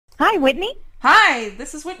Hi, Whitney. Hi,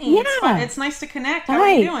 this is Whitney. It's fun. Yeah. It's nice to connect. How are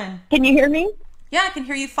Hi. you doing? Can you hear me? Yeah, I can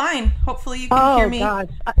hear you fine. Hopefully you can hear Oh me. gosh.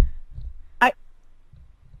 I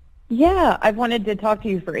yeah, I've wanted to talk to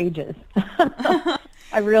you for ages.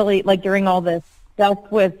 I really like during all this stuff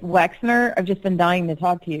with Wexner, I've just been dying to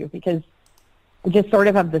talk to you because I just sort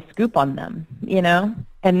of have the scoop on them,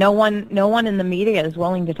 And no one in the media is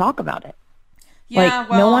willing to talk about it. Yeah,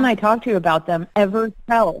 Like no one well, I talk to about them ever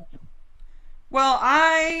tells.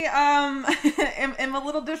 I am a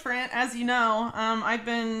little different, as you know. I've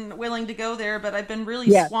been willing to go there, but I've been really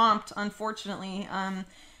Yes. swamped, unfortunately.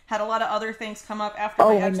 Had a lot of other things come up after my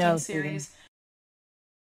Oh, I Epstein know, sweetie. series.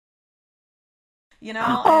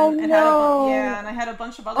 Oh And had no. and I had a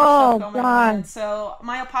bunch of other stuff Oh going on. God. So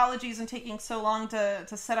my apologies in taking so long to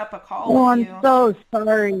set up a call Oh, with I'm you. so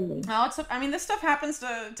sorry. No, I mean, this stuff happens to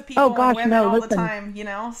Oh people and gosh, women no, all the listen.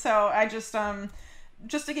 time. So I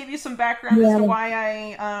just to give you some background as to Yeah. why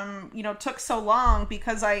I took so long,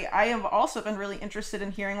 because I have also been really interested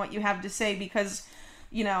in hearing what you have to say, because,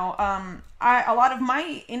 a lot of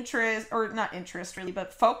my interest, or not interest really,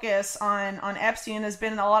 but focus on Epstein has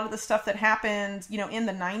been a lot of the stuff that happened, in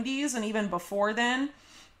the 90s and even before then,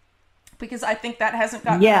 because I think that hasn't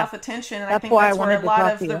gotten Yes. enough attention, and I That's think why I that's where a wanted to lot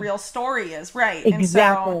talk of to the you. real story is, right? And so,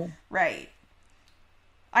 Exactly. right.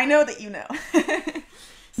 I know that you know.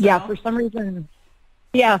 Yeah, So, for some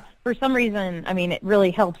reason, I mean, it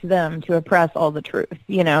really helps them to oppress all the truth.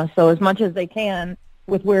 So as much as they can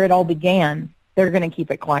with where it all began, they're going to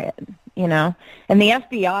keep it quiet. And the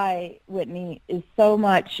FBI, Whitney, is so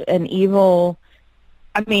much an evil.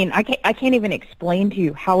 I mean, I can't even explain to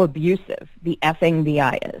you how abusive the effing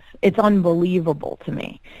BI is. It's unbelievable to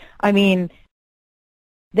me. I mean,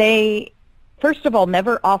 they, first of all,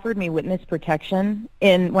 never offered me witness protection.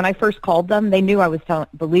 And when I first called them, they knew I was telling.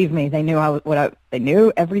 Believe me, they knew they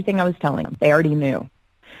knew everything I was telling them. They already knew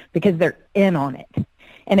because they're in on it.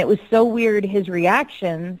 And it was so weird, his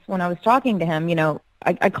reactions when I was talking to him.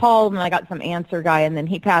 I called and I got some answer guy, and then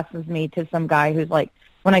he passes me to some guy who's like,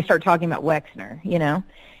 when I start talking about Wexner.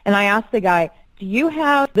 And I asked the guy, do you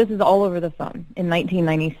have, this is all over the phone in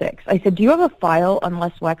 1996. I said, do you have a file on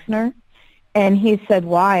Les Wexner? And he said,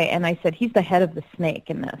 why? And I said, he's the head of the snake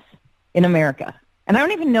in this, in America. And I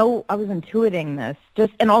don't even know I was intuiting this.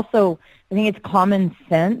 And also, I think it's common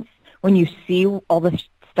sense when you see all the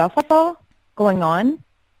stuff I saw going on.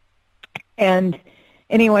 And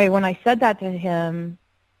anyway, when I said that to him,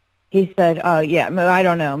 he said, yeah, I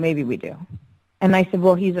don't know, maybe we do. And I said,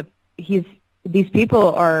 well, these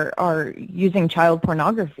people are using child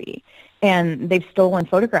pornography, and they've stolen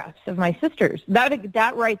photographs of my sisters.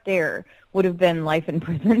 That right there would have been life in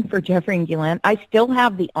prison for Jeffrey and Ghislaine. I still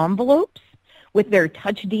have the envelopes with their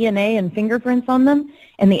touch DNA and fingerprints on them,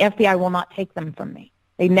 and the FBI will not take them from me.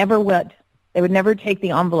 They never would. They would never take the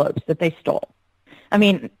envelopes that they stole. I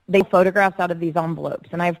mean, they photographs out of these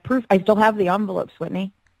envelopes, and I have proof. I still have the envelopes,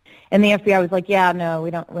 Whitney. And the FBI was like, yeah, no,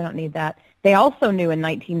 we don't need that. They also knew in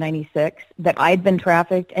 1996 that I'd been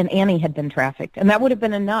trafficked and Annie had been trafficked, and that would have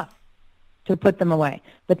been enough to put them away.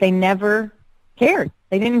 But they never cared.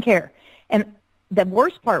 They didn't care. And the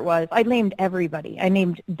worst part was I named everybody. I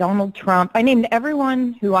named Donald Trump. I named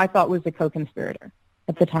everyone who I thought was a co-conspirator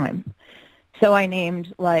at the time. So I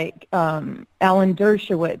named Alan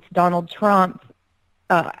Dershowitz, Donald Trump,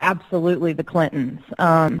 absolutely the Clintons.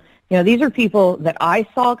 These are people that I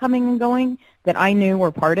saw coming and going, that I knew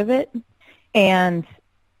were part of it. And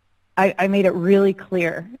I made it really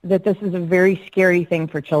clear that this is a very scary thing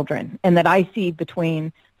for children, and that I see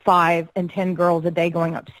between 5 and 10 girls a day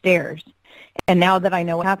going upstairs. And now that I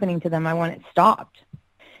know what's happening to them, I want it stopped.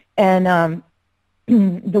 And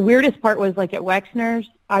the weirdest part was, like, at Wexner's,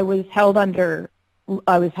 I was held under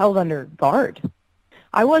guard.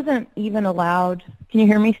 I wasn't even allowed. Can you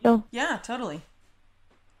hear me still? yeah, totally.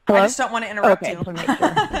 I Hello? just don't want to interrupt Okay, you. so make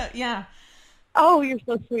sure. Yeah. Oh, you're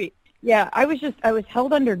so sweet. Yeah, I was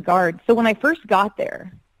held under guard. So when I first got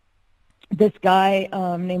there, this guy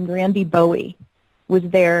named Randy Bowie was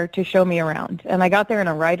there to show me around. And I got there in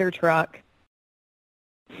a Ryder truck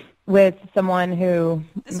with someone who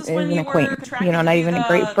This is is when an you were acquaintance, contracted to not do even a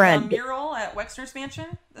great the friend. mural at Wexner's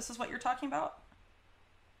mansion. This is what you're talking about?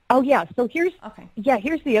 Oh, yeah. So here's Okay.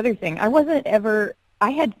 the other thing. I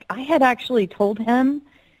had actually told him,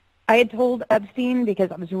 I had told Epstein,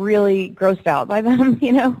 because I was really grossed out by them,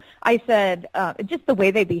 I said, just the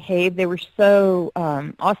way they behaved, they were so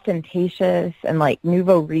ostentatious and like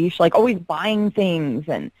nouveau riche, like always buying things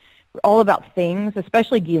and all about things,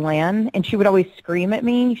 especially Ghislaine, and she would always scream at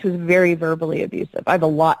me. She was very verbally abusive. I have a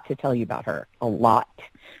lot to tell you about her, a lot.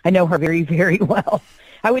 I know her very, very well.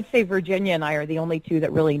 I would say Virginia and I are the only two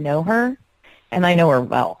that really know her. and I know her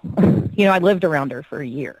well. You know, I lived around her for a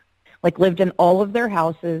year, like lived in all of their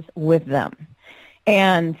houses with them.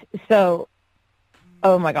 And so,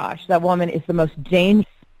 oh my gosh, that woman is the most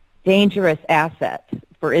dangerous asset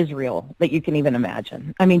for Israel that you can even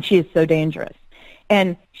imagine. I mean, she is so dangerous.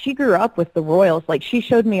 And she grew up with the royals. Like, she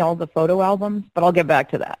showed me all the photo albums, but I'll get back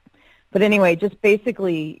to that. But anyway, just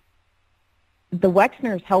basically, the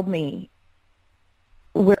Wexners held me.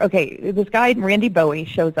 This guy, Randy Bowie,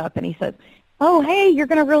 shows up, and he says, oh, hey, you're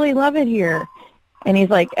going to really love it here. And he's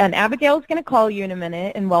like, and Abigail's going to call you in a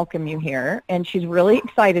minute and welcome you here. And she's really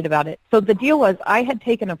excited about it. So the deal was, I had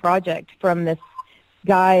taken a project from this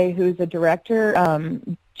guy who's a director,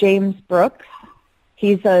 James Brooks.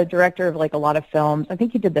 He's a director of, like, a lot of films. I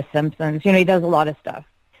think he did The Simpsons. You know, he does a lot of stuff.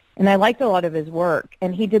 And I liked a lot of his work.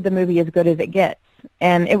 And he did the movie As Good as It Gets.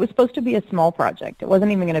 And it was supposed to be a small project. It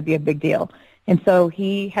wasn't even going to be a big deal. And so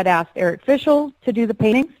he had asked Eric Fischl to do the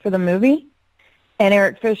paintings for the movie. And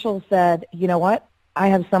Eric Fischl said, you know what? I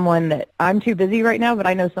have someone that I'm too busy right now, but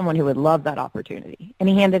I know someone who would love that opportunity. And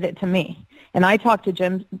he handed it to me. And I talked to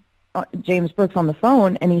James Brooks on the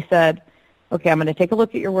phone, and he said, okay, I'm going to take a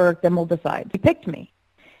look at your work, then we'll decide. He picked me.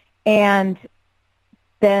 And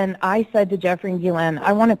then I said to Jeffrey and Guylaine,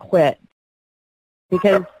 I want to quit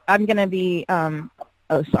because I'm going to be, I'm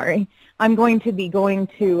going to be going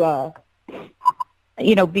to,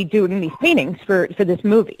 be doing these paintings for this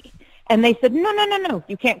movie. And they said, no,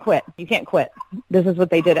 you can't quit. You can't quit. This is what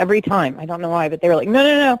they did every time. I don't know why, but they were like,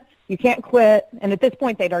 no, you can't quit. And at this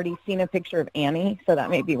point, they'd already seen a picture of Annie, so that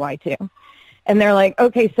may be why, too. And they're like,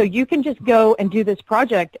 okay, so you can just go and do this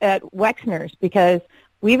project at Wexner's because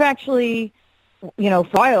we've actually, for a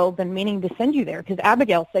while been meaning to send you there because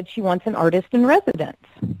Abigail said she wants an artist in residence.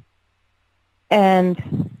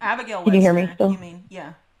 And Abigail Wexner, can you hear me still? You mean,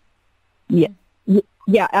 yeah.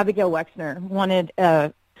 Yeah, Abigail Wexner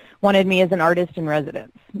wanted me as an artist in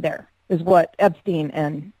residence there, is what Epstein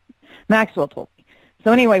and Maxwell told me.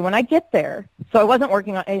 So anyway, when I get there, so I wasn't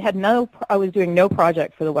working on, I was doing no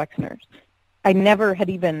project for the Wexners. I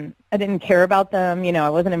didn't care about them, I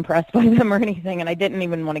wasn't impressed by them or anything, and I didn't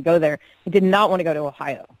even want to go there. I did not want to go to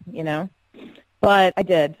Ohio, but I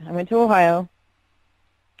did. I went to Ohio,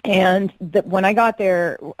 and when I got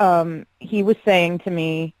there, he was saying to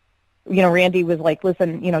me, Randy was like,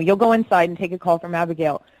 listen, you'll go inside and take a call from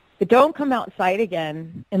Abigail, but don't come outside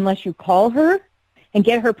again unless you call her and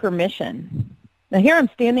get her permission. Now here I'm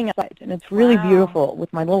standing outside, and it's really beautiful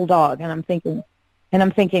with my little dog, and I'm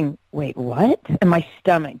thinking, wait, what? And my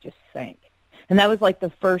stomach just sank. And that was like the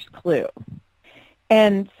first clue.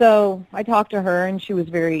 And so I talked to her, and she was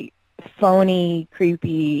very phony,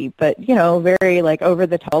 creepy, but, very like over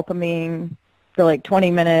the top welcoming for like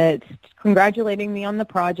 20 minutes, congratulating me on the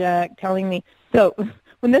project, telling me. So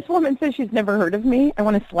when this woman says she's never heard of me, I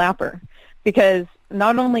want to slap her because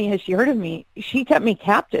not only has she heard of me, she kept me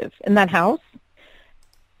captive in that house.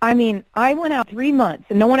 I mean, I went out 3 months,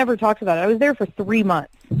 and no one ever talks about it. I was there for 3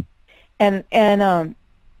 months, and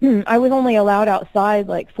I was only allowed outside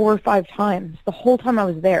like 4 or 5 times the whole time I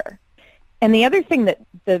was there. And the other thing that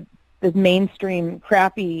the mainstream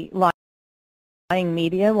crappy lying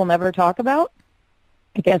media will never talk about,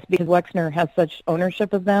 I guess because Wexner has such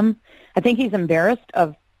ownership of them, I think he's embarrassed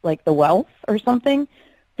of like the wealth or something,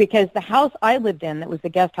 because the house I lived in that was the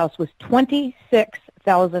guest house was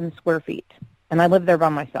 26,000 square feet. And I lived there by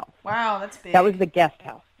myself. Wow, that's big. That was the guest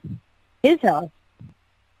house. His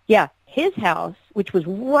house, which was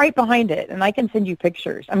right behind it, and I can send you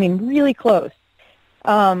pictures. I mean, really close.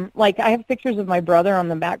 Like, I have pictures of my brother on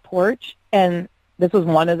the back porch, and this was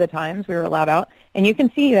one of the times we were allowed out, and you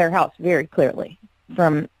can see their house very clearly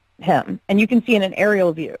from him. And you can see in an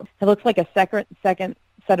aerial view. It looks like a second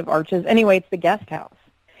set of arches. Anyway, it's the guest house.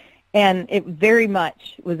 And it very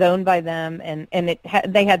much was owned by them, and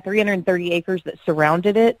they had 330 acres that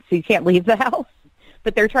surrounded it, so you can't leave the house.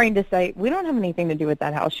 But they're trying to say, we don't have anything to do with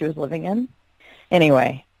that house she was living in.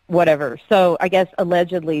 Anyway, whatever. So I guess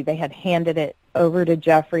allegedly they had handed it over to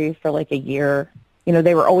Jeffrey for like a year.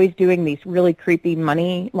 They were always doing these really creepy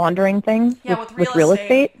money laundering things with real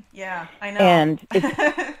estate. Yeah, I know. And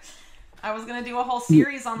I was going to do a whole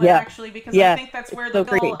series on that actually, because I think that's where the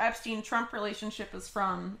whole Epstein-Trump relationship is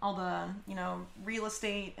from. All the, real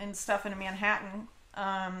estate and stuff in Manhattan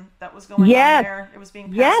that was going on there. It was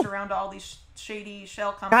being passed around to all these shady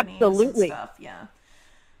shell companies and stuff. Yeah.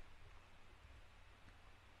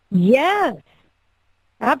 Yes.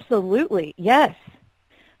 Absolutely. Yes.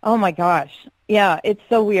 Oh my gosh. Yeah, it's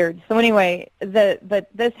so weird. So anyway,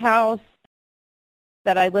 this house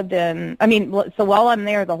that I lived in, so while I'm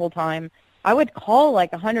there the whole time, I would call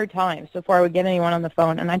like 100 times before I would get anyone on the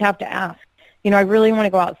phone, and I'd have to ask, I really want to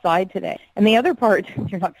go outside today. And the other part,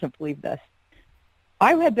 you're not going to believe this,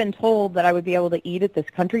 I had been told that I would be able to eat at this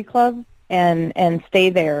country club and stay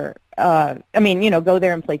there. Go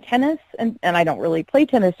there and play tennis. And I don't really play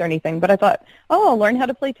tennis or anything, but I thought, I'll learn how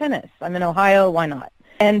to play tennis. I'm in Ohio, why not?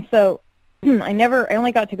 And so I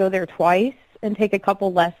only got to go there twice and take a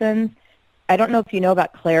couple lessons. I don't know if you know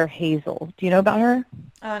about Claire Hazel. Do you know about her?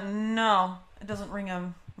 No, it doesn't ring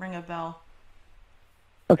a bell.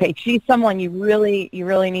 Okay, she's someone you really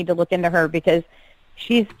need to look into her, because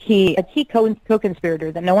she's a key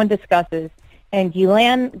co-conspirator that no one discusses. And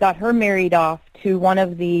Ghislaine got her married off to one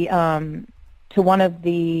of the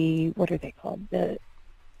what are they called, the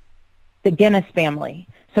Guinness family.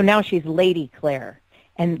 So now she's Lady Claire.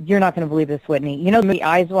 And you're not going to believe this, Whitney. You know the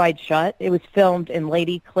Eyes Wide Shut? It was filmed in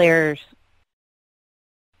Lady Claire's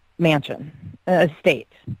mansion,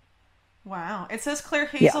 estate. Wow. It says Claire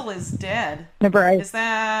Hazel is dead. Is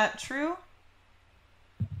that true?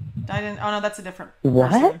 Oh, no, that's a different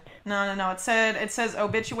What? person. No. It says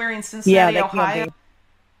obituary in Cincinnati, Ohio.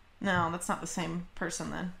 No, that's not the same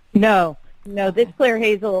person then. No. This Claire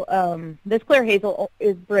Hazel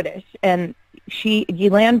is British, and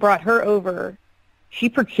Ghislaine brought her over. She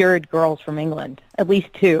procured girls from England, at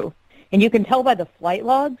least 2. And you can tell by the flight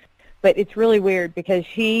logs, but it's really weird because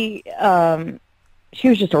she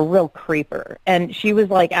was just a real creeper. And she was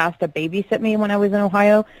asked to babysit me when I was in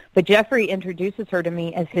Ohio, but Jeffrey introduces her to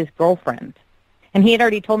me as his girlfriend. And he had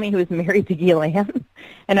already told me he was married to Ghislaine.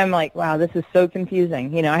 And I'm like, wow, this is so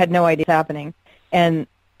confusing. I had no idea what's happening. And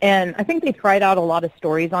I think they tried out a lot of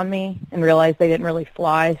stories on me and realized they didn't really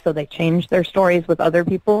fly, so they changed their stories with other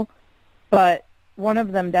people. But one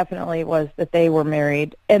of them definitely was that they were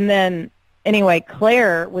married. And then, anyway,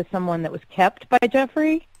 Claire was someone that was kept by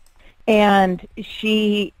Jeffrey, and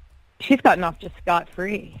she's gotten off just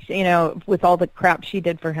scot-free, with all the crap she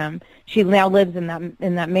did for him. She now lives in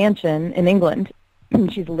that mansion in England,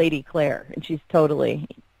 and she's Lady Claire, and she's totally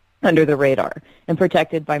under the radar and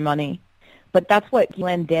protected by money. But that's what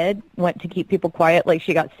Glenn did, went to keep people quiet.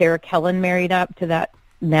 She got Sarah Kellen married up to that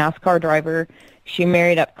NASCAR driver. She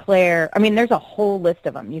married up Claire. I mean, there's a whole list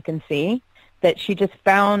of them. You can see that she just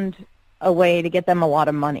found a way to get them a lot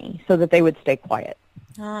of money so that they would stay quiet.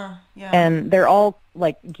 Yeah. And they're all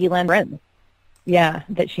Ghislaine friends. Yeah,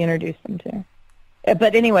 that she introduced them to.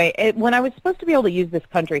 But anyway, when I was supposed to be able to use this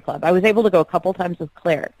country club, I was able to go a couple times with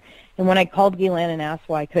Claire. And when I called Ghislaine and asked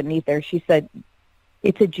why I couldn't eat there, she said,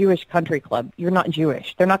 it's a Jewish country club. You're not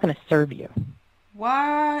Jewish. They're not going to serve you.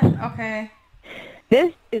 What? Okay.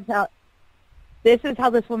 This is how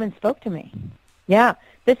this woman spoke to me. Yeah.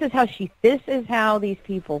 This is how these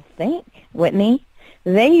people think, Whitney.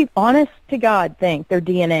 They, honest to God, think their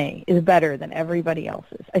DNA is better than everybody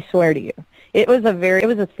else's. I swear to you. It was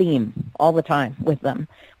a theme all the time with them.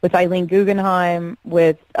 With Eileen Guggenheim,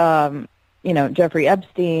 with Jeffrey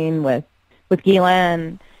Epstein, with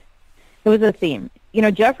Ghislaine. It was a theme.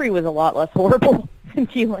 Jeffrey was a lot less horrible than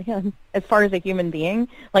Ghislaine as far as a human being,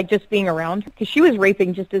 just being around her, because she was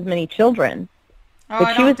raping just as many children. Oh,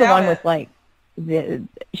 but she was the one with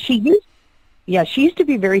she used to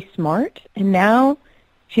be very smart, and now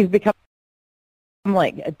she's become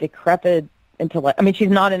a decrepit intellect. I mean, she's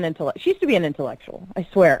not an intellect. She used to be an intellectual, I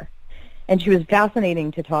swear, and she was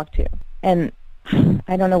fascinating to talk to. And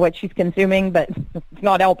I don't know what she's consuming, but it's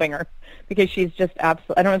not helping her, because she's just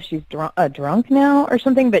absolutely, I don't know if she's drunk now or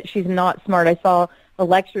something, but she's not smart. I saw a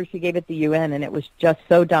lecture she gave at the UN, and it was just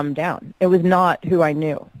so dumbed down. It was not who I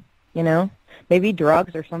knew, maybe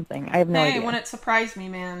drugs or something. I have no idea. Hey, wouldn't it surprise me,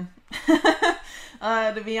 man?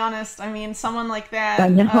 To be honest, I mean, someone like that, I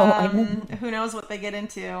know. Who knows what they get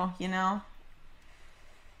into,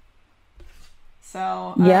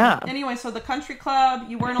 So, yeah. Anyway, so the country club,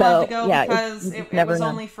 you weren't allowed to go because it was know.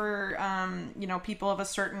 only for, people of a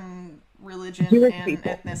certain religion Jewish and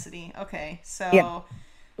people. ethnicity. Okay, so Yeah.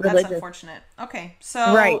 that's Religious. unfortunate. Okay,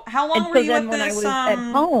 so Right. how long And were so you then at when I this? was at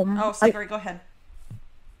home, oh, sorry, go ahead.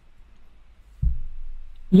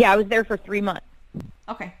 Yeah, I was there for 3 months.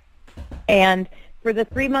 Okay. And for the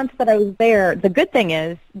 3 months that I was there, the good thing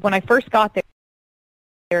is, when I first got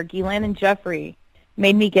there, Ghislaine and Jeffrey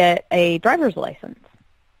made me get a driver's license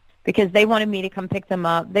because they wanted me to come pick them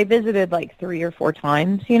up. They visited 3 or 4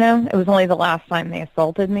 times, It was only the last time they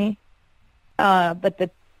assaulted me. But the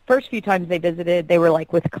first few times they visited, they were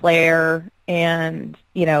with Claire, and,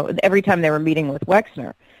 every time they were meeting with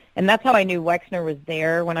Wexner. And that's how I knew Wexner was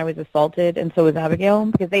there when I was assaulted, and so was Abigail,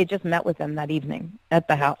 because they had just met with him that evening at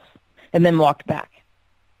the house and then walked back.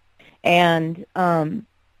 And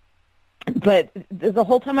but the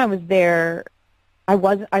whole time I was there, I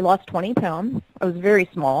lost 20 pounds. I was very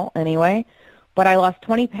small anyway, but I lost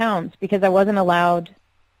 20 pounds because I wasn't allowed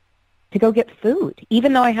to go get food,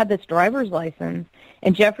 even though I had this driver's license.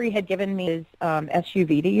 And Jeffrey had given me his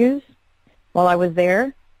SUV to use while I was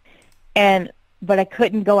there, but I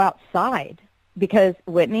couldn't go outside because,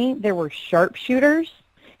 Whitney, there were sharpshooters,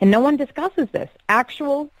 and no one discusses this,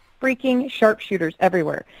 actual freaking sharpshooters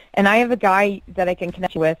everywhere. And I have a guy that I can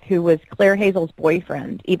connect you with who was Claire Hazel's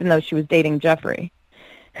boyfriend, even though she was dating Jeffrey,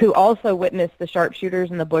 who also witnessed the sharpshooters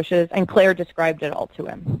in the bushes, and Claire described it all to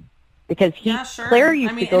him. Because Claire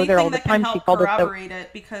used to go there all the time. She called corroborate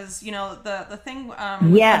it because, you know, the thing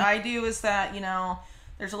that I do is that, you know,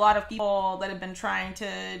 there's a lot of people that have been trying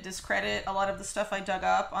to discredit a lot of the stuff I dug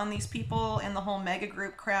up on these people and the whole mega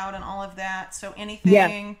group crowd and all of that. So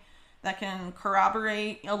anything that can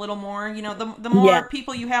corroborate a little more, you know, the more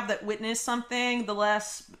people you have that witness something, the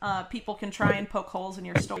less people can try and poke holes in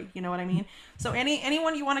your story. You know what I mean? So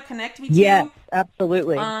anyone you want to connect me to, yes,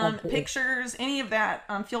 absolutely. Pictures, any of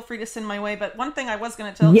that, feel free to send my way. But one thing I was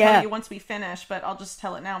going to tell you once we finish, but I'll just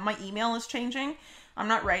tell it now. My email is changing. I'm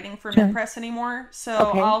not writing for MidPress anymore, so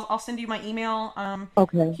I'll send you my email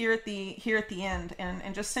here at the end,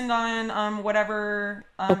 and just send on whatever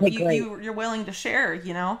you're willing to share,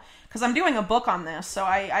 you know, because I'm doing a book on this, so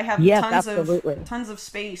I have tons of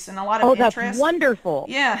space and a lot of interest. That's wonderful.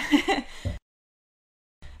 Yeah.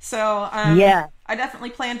 So I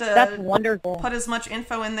definitely plan to put as much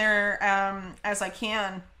info in there as I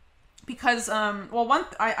can. Because,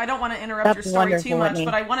 I don't want to interrupt your story too much,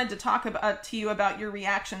 but I wanted to talk to you about your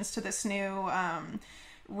reactions to this new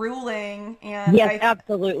ruling. And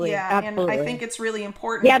absolutely. Yeah, absolutely. And I think it's really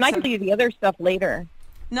important. Yeah, and I can tell you the other stuff later.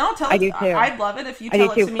 No, I do too. I'd love it if you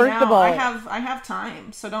tell it to me First now. Of all, I have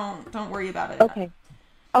time, so don't worry about it.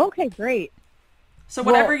 Okay, great. So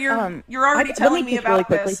whatever you're already telling me about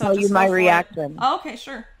really this. So tell you my reaction. Oh, okay,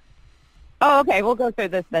 sure. Oh, okay. We'll go through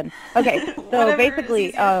this then. Okay. So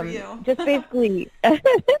basically,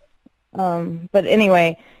 but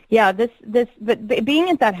anyway, but being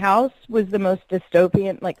at that house was the most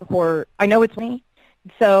dystopian, like, horror. I know it's me.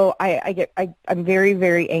 So I'm very,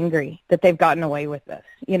 very angry that they've gotten away with this,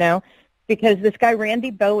 you know, because this guy, Randy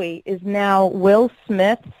Bowie, is now Will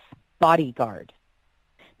Smith's bodyguard.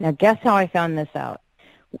 Now, guess how I found this out?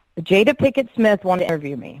 Jada Pinkett Smith wanted to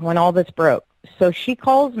interview me when all this broke. So she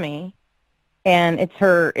calls me. And it's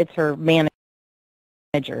her manager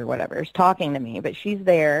or whatever is talking to me, but she's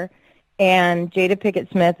there, and Jada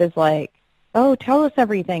Pinkett Smith is like, "Oh, tell us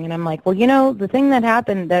everything." And I'm like, "Well, you know, the thing that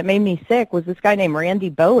happened that made me sick was this guy named Randy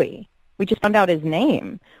Bowie. We just found out his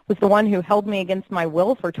name was the one who held me against my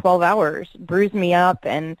will for 12 hours, bruised me up,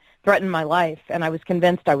 and threatened my life, and I was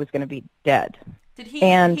convinced I was going to be dead." Did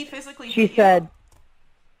he physically? She said,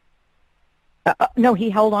 "No,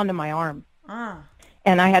 he held onto my arm." Ah.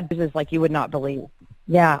 And I had bruises like you would not believe.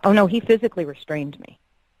 Yeah. Oh, no, he physically restrained me.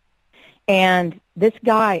 And this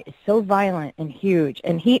guy is so violent and huge.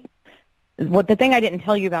 And the thing I didn't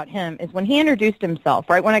tell you about him is when he introduced himself,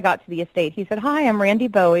 right when I got to the estate, he said, "Hi, I'm Randy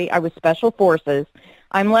Bowie. I was Special Forces.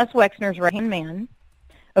 I'm Les Wexner's right-hand man."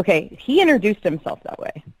 Okay, he introduced himself that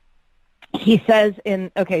way. He says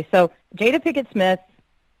so Jada Pinkett Smith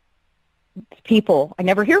people, I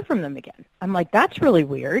never hear from them again. I'm like, that's really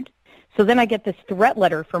weird. So then I get this threat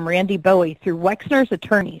letter from Randy Bowie through Wexner's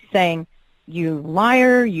attorney saying, "You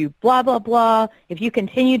liar, you blah, blah, blah. If you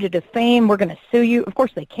continue to defame, we're going to sue you." Of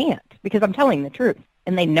course they can't because I'm telling the truth,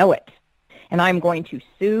 and they know it. And I'm going to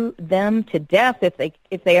sue them to death if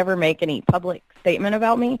they ever make any public statement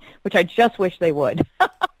about me, which I just wish they would.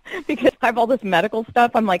 Because I have all this medical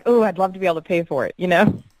stuff. I'm like, oh, I'd love to be able to pay for it, you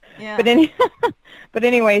know? Yeah. But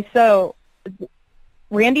anyway, so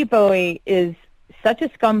Randy Bowie is such a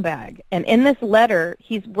scumbag. And in this letter,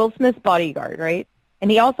 he's Will Smith's bodyguard, right?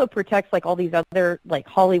 And he also protects, like, all these other, like,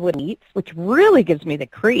 Hollywood elites, which really gives me the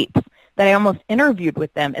creeps that I almost interviewed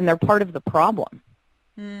with them, and they're part of the problem.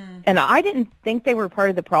 Mm. And I didn't think they were part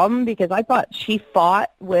of the problem because I thought she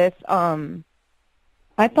fought with, the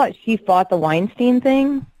Weinstein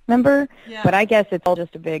thing, remember? Yeah. But I guess it's all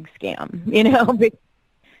just a big scam, you know?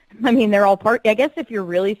 I mean, they're all part. I guess if you're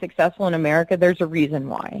really successful in America, there's a reason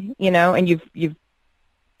why, you know, and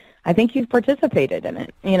I think you've participated in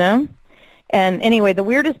it, you know? And anyway, the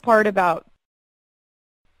weirdest part about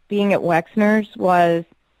being at Wexner's was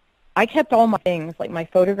I kept all my things, like my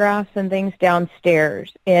photographs and things,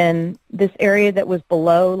 downstairs in this area that was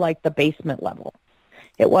below, like, the basement level.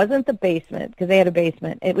 It wasn't the basement because they had a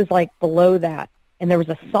basement. It was, like, below that. And there was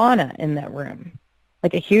a sauna in that room,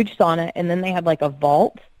 like a huge sauna. And then they had, like, a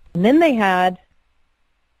vault. And then they had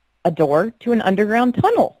a door to an underground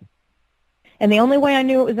tunnel. And the only way I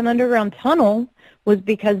knew it was an underground tunnel was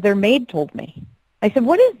because their maid told me. I said,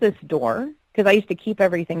 "What is this door?" because I used to keep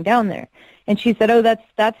everything down there. And she said, oh, that's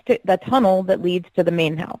the tunnel that leads to the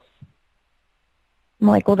main house. I'm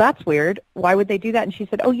like, well, that's weird. Why would they do that? And she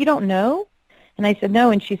said, oh, you don't know? And I said, no.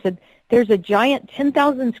 And she said, there's a giant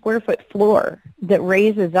 10,000 square foot floor that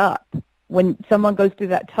raises up when someone goes through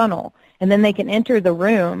that tunnel, and then they can enter the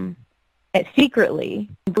room secretly,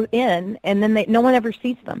 go in, and then no one ever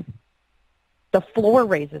sees them. The floor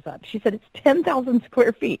raises up. She said it's 10,000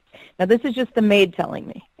 square feet. Now, this is just the maid telling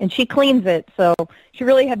me, and she cleans it, so she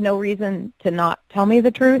really had no reason to not tell me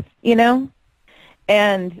the truth, you know?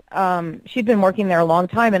 And she'd been working there a long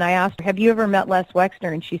time, and I asked her, have you ever met Les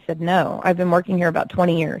Wexner? And she said, no, I've been working here about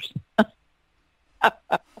 20 years.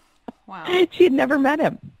 Wow. She had never met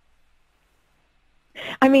him.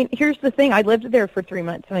 I mean, here's the thing. I lived there for 3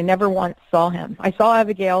 months, and I never once saw him. I saw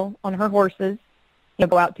Abigail on her horses,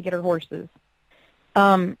 go out to get her horses.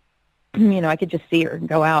 I could just see her and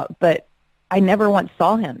go out, but I never once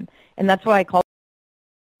saw him. And that's why I called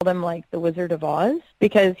him like the Wizard of Oz,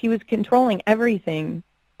 because he was controlling everything,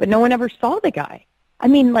 but no one ever saw the guy. I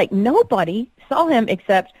mean, like, nobody saw him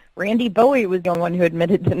except Randy Bowie was the only one who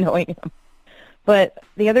admitted to knowing him. But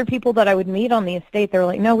the other people that I would meet on the estate, they were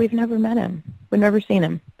like, no, we've never met him. We've never seen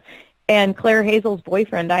him. And Claire Hazel's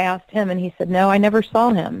boyfriend, I asked him, and he said, no, I never saw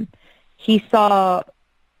him. He saw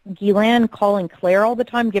Ghislaine calling Claire all the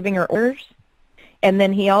time, giving her orders. And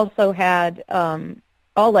then he also had,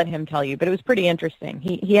 I'll let him tell you, but it was pretty interesting.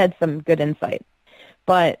 He had some good insight.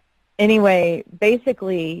 But anyway,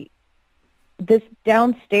 basically, this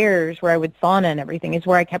downstairs where I would sauna and everything is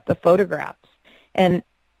where I kept the photographs. And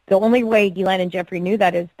the only way Ghislaine and Jeffrey knew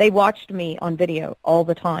that is they watched me on video all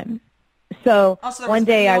the time. So one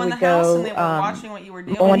day I would go. And they were watching what you were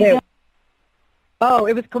doing.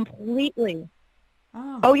 It was completely.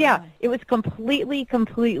 Oh yeah, God. It was completely.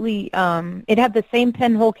 It had the same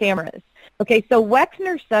pinhole cameras. Okay, so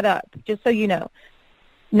Wexner set up, just so you know,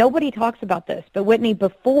 nobody talks about this, but Whitney,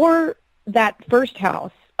 before that first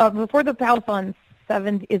house, before the house on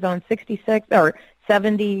 66 or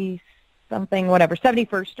 70 something, whatever,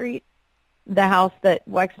 71st Street, the house that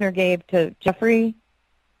Wexner gave to Jeffrey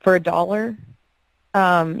for $1.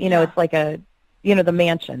 It's like the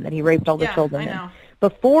mansion that he raped all the children in.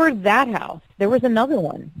 Before that house, there was another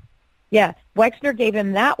one. Yeah, Wexner gave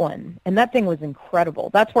him that one, and that thing was incredible.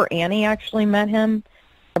 That's where Annie actually met him.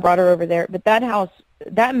 I brought her over there. But that house,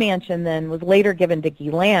 that mansion then was later given to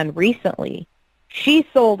Ghislaine recently. She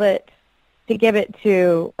sold it to give it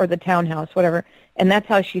to, or the townhouse, whatever, and that's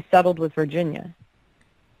how she settled with Virginia.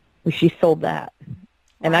 She sold that.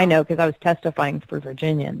 And I know because I was testifying for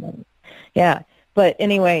Virginia. And yeah, but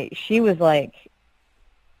anyway, she was like,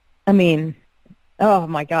 I mean, oh,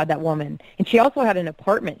 my God, that woman. And she also had an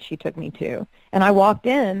apartment she took me to. And I walked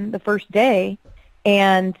in the first day,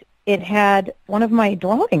 and it had one of my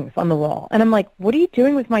drawings on the wall. And I'm like, what are you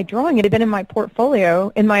doing with my drawing? It had been in my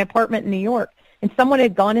portfolio in my apartment in New York. And someone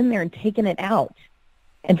had gone in there and taken it out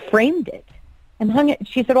and framed it and hung it.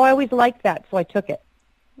 She said, oh, I always liked that, so I took it.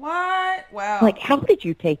 What? Wow. Like, how did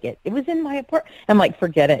you take it? It was in my apartment. I'm like,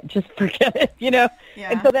 forget it. Just forget it, Yeah.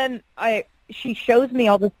 And so then she shows me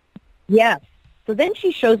all this. Yes. So then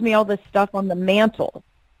she shows me all this stuff on the mantle,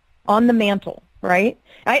 right?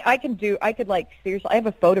 I could like, seriously, I have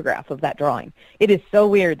a photograph of that drawing. It is so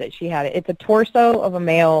weird that she had it. It's a torso of a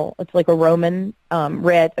male. It's like a Roman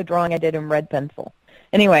a drawing I did in red pencil.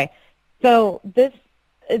 Anyway, so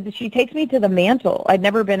she takes me to the mantle. I'd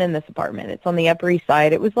never been in this apartment. It's on the Upper East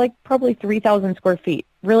Side. It was like probably 3,000 square feet.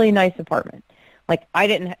 Really nice apartment. Like, I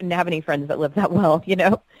didn't have any friends that lived that well,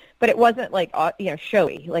 but it wasn't like,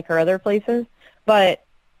 showy like her other places. But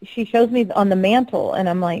she shows me on the mantle, and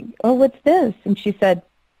I'm like, oh, what's this? And she said,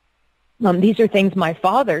 these are things my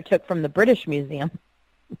father took from the British Museum.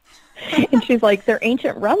 And she's like, they're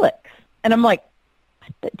ancient relics. And I'm like,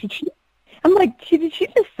 did she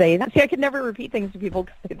just say that? See, I could never repeat things to people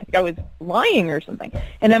because they think I was lying or something.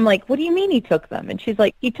 And I'm like, what do you mean he took them? And she's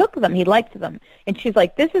like, he took them. He liked them. And she's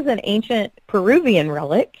like, this is an ancient Peruvian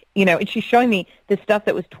relic, and she's showing me this stuff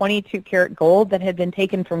that was 22 karat gold that had been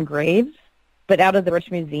taken from graves, but out of the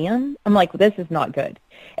British Museum. I'm like, well, this is not good.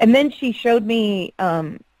 And then she showed me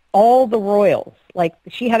all the royals. Like,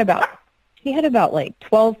 she had about like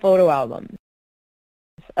 12 photo albums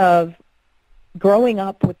of growing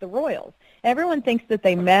up with the royals. Everyone thinks that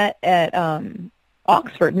they met at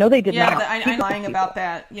Oxford. No, they did not. Yeah, I'm lying about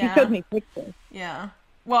that. Yeah. She showed me pictures. Yeah.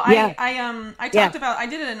 Well, I talked about, I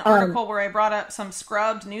did an article where I brought up some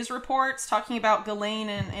scrubbed news reports talking about Ghislaine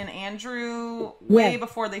and Andrew way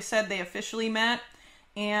before they said they officially met.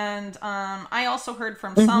 And I also heard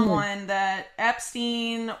from someone that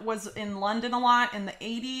Epstein was in London a lot in the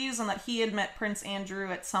 80s and that he had met Prince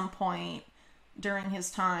Andrew at some point during his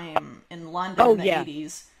time in London Oh, in the yeah.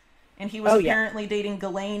 80s. And he was Oh, yeah. apparently dating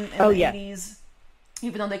Ghislaine in Oh, the yeah. 80s,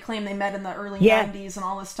 even though they claim they met in the early Yeah. 90s and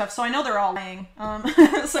all this stuff. So I know they're all lying.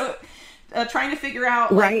 So trying to figure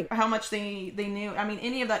out Right. how much they knew. I mean,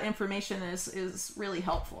 any of that information is really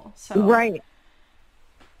helpful. So Right.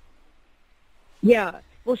 Yeah.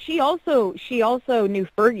 Well, she also knew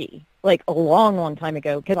Fergie like a long, long time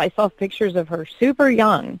ago, because I saw pictures of her super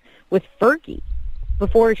young with Fergie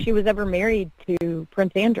before she was ever married to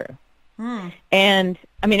Prince Andrew. And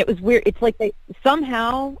I mean, it was weird. It's like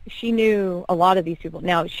somehow she knew a lot of these people.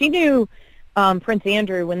 Now, she knew Prince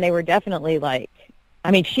Andrew when they were definitely like,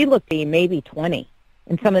 I mean, she looked maybe 20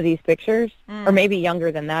 in some of these pictures, or maybe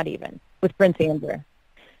younger than that even, with Prince Andrew.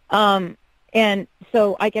 And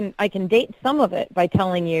so I can date some of it by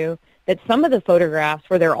telling you that some of the photographs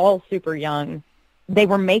where they're all super young, they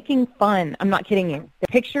were making fun. I'm not kidding you. The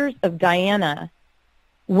pictures of Diana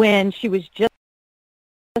when she was just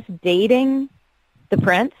dating the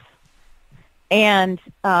prince, and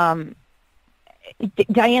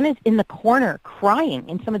Diana's in the corner crying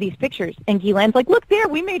in some of these pictures, and Ghislaine's like, look there,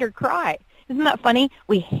 we made her cry. Isn't that funny?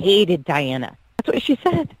 We hated Diana. That's what she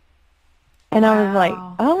said. And I was like,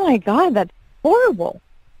 oh my God, that's horrible.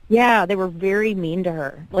 Yeah, they were very mean to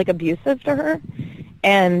her, like abusive to her.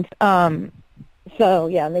 And so,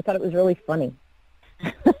 yeah, and they thought it was really funny.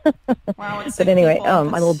 Wow, it's but anyway, my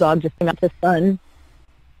little dog just came out to sun.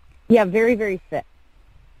 Yeah, very, very sick.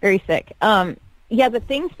 Very sick. Yeah, the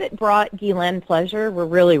things that brought Ghislaine pleasure were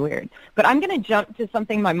really weird. But I'm going to jump to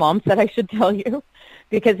something my mom said I should tell you,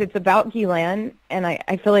 because it's about Ghislaine, and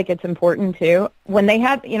I feel like it's important too. When they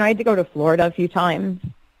had, I had to go to Florida a few times,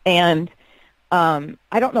 and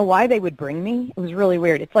I don't know why they would bring me. It was really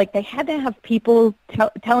weird. It's like they had to have people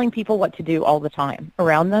telling people what to do all the time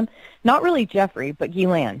around them. Not really Jeffrey, but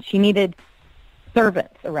Ghislaine. She needed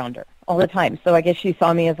servants around her all the time. So I guess she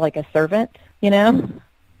saw me as like a servant, Yeah.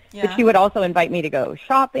 But she would also invite me to go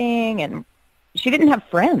shopping, and she didn't have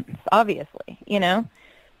friends, obviously,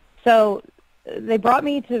 So they brought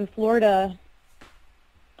me to Florida,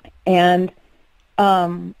 and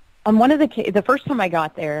on one of the first time I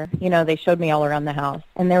got there, they showed me all around the house,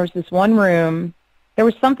 and there was this one room, there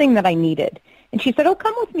was something that I needed. And she said, oh,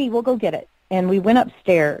 come with me, we'll go get it. And we went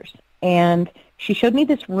upstairs, and she showed me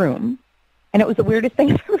this room, and it was the weirdest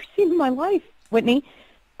thing I've ever seen in my life, Whitney.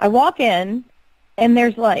 I walk in, and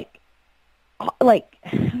there's like, how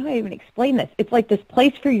do I even explain this? It's like this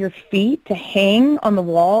place for your feet to hang on the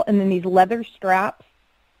wall, and then these leather straps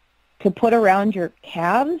to put around your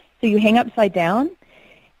calves so you hang upside down.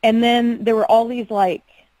 And then there were all these, like,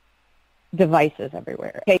 devices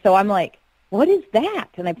everywhere. Okay, so I'm like, what is that?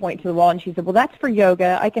 And I point to the wall, and she said, well, that's for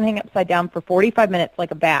yoga. I can hang upside down for 45 minutes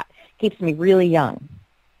like a bat. Keeps me really young.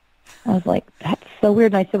 I was like, that's so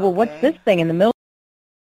weird. And I said, well, what's this thing in the middle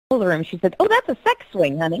of the room? She said, oh, that's a sex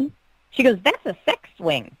swing, honey. She goes, that's a sex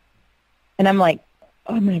swing. And I'm like,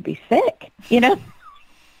 oh, I'm going to be sick,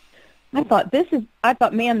 I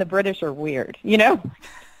thought, man, the British are weird,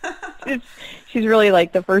 She's really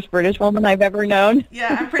like the first British woman I've ever known.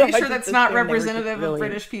 Yeah, I'm pretty sure that's not representative of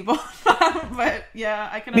British people. But yeah,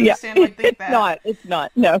 I can understand why you think that. It's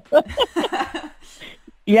not, no.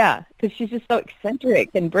 Yeah, because she's just so eccentric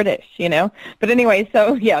and British, But anyway,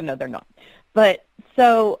 so, yeah, no, they're not. But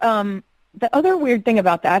so the other weird thing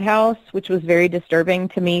about that house, which was very disturbing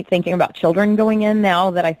to me, thinking about children going in now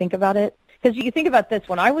that I think about it, because you think about this,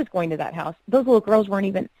 when I was going to that house, those little girls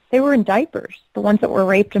they were in diapers, the ones that were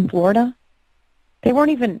raped in Florida. They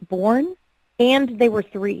weren't even born, and they were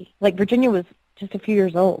 3. Like, Virginia was just a few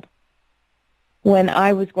years old when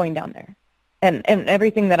I was going down there. And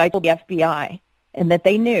everything that I told the FBI and that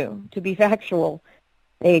they knew to be factual,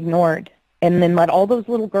 they ignored. And then let all those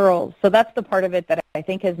little girls, so that's the part of it that I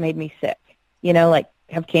think has made me sick, like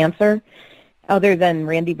have cancer, other than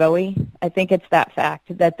Randy Bowie. I think it's that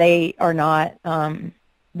fact that they are not,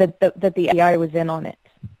 that the FBI was in on it.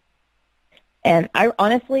 And I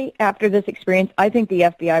honestly, after this experience, I think the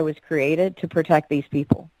FBI was created to protect these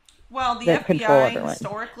people. Well, the FBI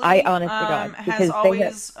historically has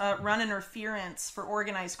always run interference for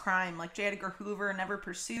organized crime. Like J. Edgar Hoover never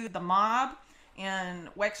pursued the mob,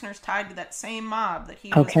 and Wexner's tied to that same mob that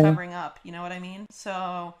he was covering up. You know what I mean?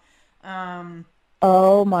 So,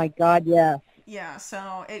 oh my God, yeah. Yeah,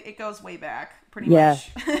 so it goes way back, pretty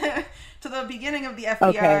much, to the beginning of the FBI.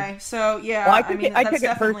 Okay. So yeah, well, I took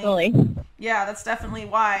it personally. Yeah, that's definitely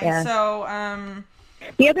why. Yeah. So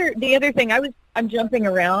the other thing, I'm jumping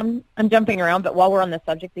around, but while we're on the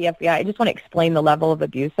subject of the FBI, I just want to explain the level of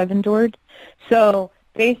abuse I've endured. So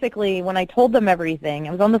basically, when I told them everything,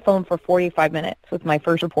 I was on the phone for 45 minutes with my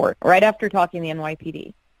first report, right after talking to the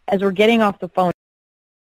NYPD. As we're getting off the phone,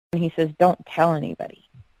 he says, "Don't tell anybody."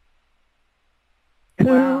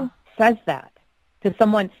 Wow. Who says that to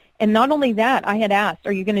someone? And not only that, I had asked,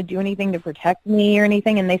 "Are you going to do anything to protect me or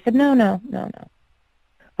anything?" And they said, No.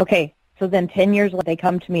 Okay, so then 10 years later, they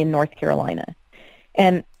come to me in North Carolina.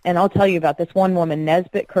 And I'll tell you about this one woman,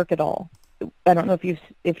 Nesbitt Kirkendall. I don't know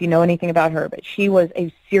if you know anything about her, but she was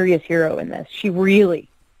a serious hero in this. She really,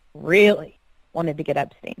 really wanted to get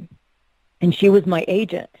Epstein. And she was my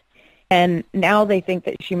agent. And now they think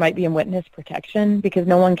that she might be in witness protection because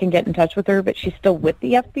no one can get in touch with her, but she's still with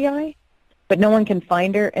the FBI. But no one can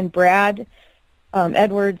find her. And Brad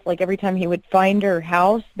Edwards, like every time he would find her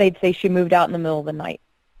house, they'd say she moved out in the middle of the night,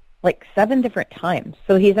 like 7 different times.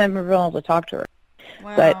 So he's never been able to talk to her.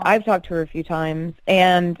 Wow. But I've talked to her a few times.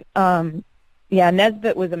 And,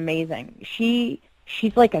 Nesbitt was amazing. She's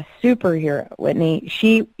like a superhero, Whitney.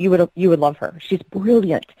 You would love her. She's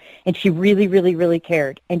brilliant, and she really, really, really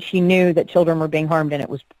cared. And she knew that children were being harmed, and it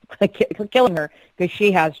was killing her because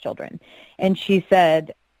she has children. And she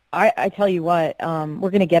said, "I tell you what,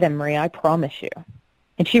 we're going to get him, Maria. I promise you."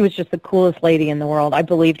 And she was just the coolest lady in the world. I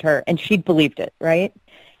believed her, and she believed it, right?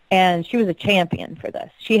 And she was a champion for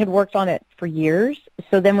this. She had worked on it for years.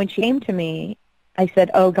 So then when she came to me, I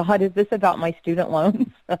said, "Oh, God, is this about my student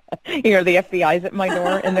loans?" The FBI's at my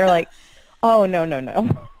door, and they're like, "Oh, no."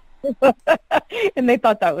 And they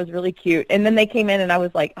thought that was really cute. And then they came in, and I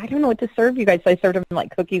was like, "I don't know what to serve you guys." So I served them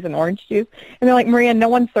like cookies and orange juice. And they're like, "Maria, no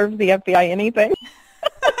one serves the FBI anything."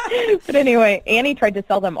 But anyway, Annie tried to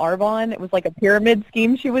sell them Arbonne. It was like a pyramid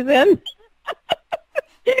scheme she was in.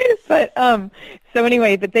 But so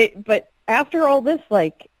anyway, but after all this,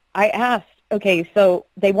 like, I asked, okay, so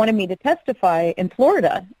they wanted me to testify in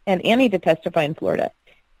Florida and Annie to testify in Florida.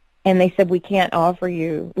 And they said, we can't offer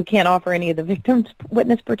any of the victims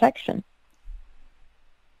witness protection.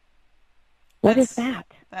 What is that?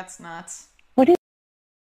 That's nuts. What is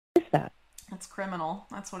that? That's criminal.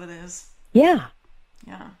 That's what it is. Yeah.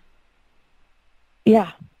 Yeah.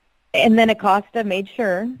 Yeah. And then Acosta made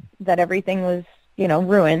sure that everything was,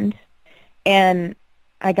 ruined. And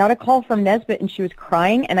I got a call from Nesbitt, and she was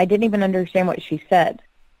crying, and I didn't even understand what she said.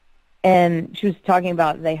 And she was talking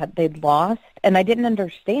about they'd lost, and I didn't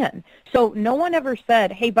understand. So no one ever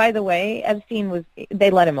said, "Hey, by the way, Epstein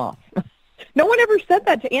they let him off." No one ever said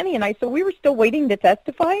that to Annie and I. So we were still waiting to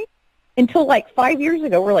testify until like 5 years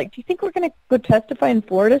ago. We're like, "Do you think we're going to go testify in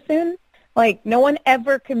Florida soon?" Like, no one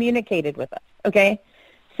ever communicated with us. Okay,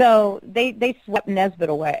 so they swept Nesbitt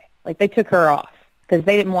away. Like, they took her off because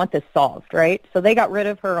they didn't want this solved, right? So they got rid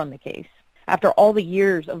of her on the case after all the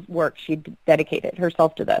years of work she'd dedicated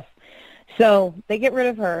herself to this. So they get rid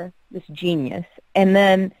of her, this genius, and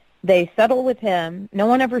then they settle with him. No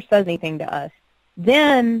one ever says anything to us.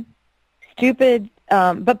 Then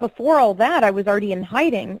but before all that, I was already in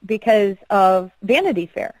hiding because of Vanity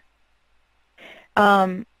Fair.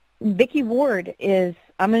 Vicky Ward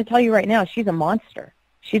I'm going to tell you right now, she's a monster.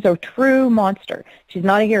 She's a true monster. She's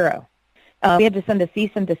not a hero. We had to send a cease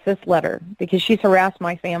and desist letter because she's harassed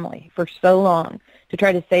my family for so long to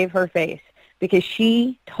try to save her face because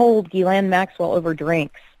she told Ghislaine Maxwell over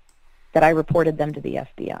drinks that I reported them to the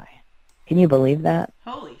FBI. Can you believe that?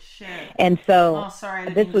 Holy shit. And so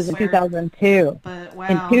this was in 2002. But wow.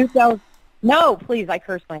 In 2000, no, please, I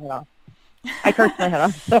cursed my head off.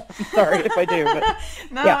 So I'm sorry if I do, but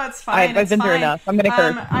no, yeah, it's fine. I've been through enough. I'm going to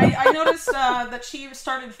curse. I noticed that she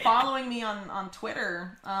started following me on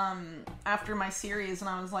Twitter after my series, and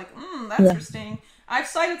I was like, that's interesting. I've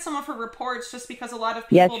cited some of her reports just because a lot of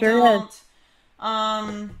people don't,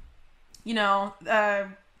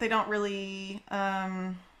 they don't really,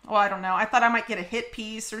 I don't know. I thought I might get a hit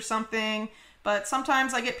piece or something. But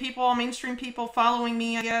sometimes I get mainstream people following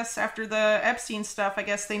me, I guess, after the Epstein stuff. I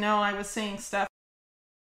guess they know I was saying stuff.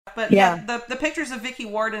 But the pictures of Vicky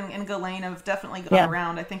Ward and Ghislaine have definitely gone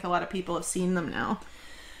around. I think a lot of people have seen them now.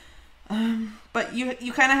 But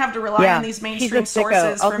you kind of have to rely on these mainstream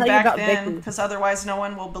sources from back then, because otherwise no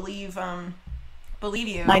one will believe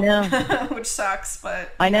you. I know. Which sucks,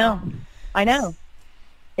 but... I know.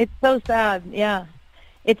 It's so sad, yeah.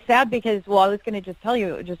 It's sad because, I was going to just tell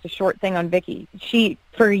you just a short thing on Vicky. She,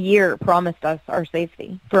 for a year, promised us our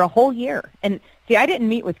safety. For a whole year. And, see, I didn't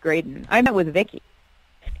meet with Graydon. I met with Vicky.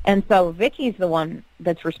 And so Vicky's the one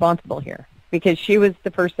that's responsible here because she was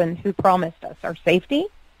the person who promised us our safety,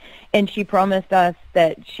 and she promised us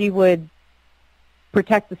that she would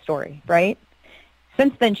protect the story, right?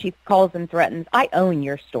 Since then, she calls and threatens, "I own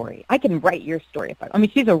your story. I can write your story."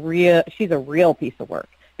 She's a real piece of work.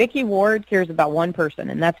 Vicky Ward cares about one person,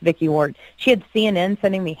 and that's Vicky Ward. She had CNN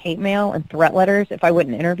sending me hate mail and threat letters if I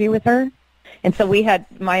wouldn't interview with her. And so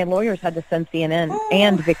my lawyers had to send CNN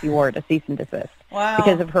and Vicky Ward a cease and desist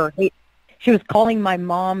because of her hate. She was calling my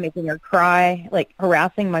mom, making her cry, like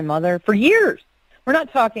harassing my mother for years. We're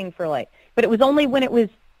not talking for but it was only when it was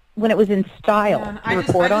in style to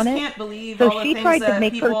report on it. I just can't believe so all the she things tried that to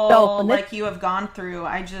make people herself like you have gone through.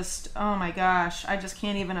 Oh my gosh, I just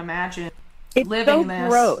can't even imagine living so this.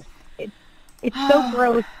 Gross. It's so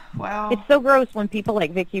gross. Wow. It's so gross when people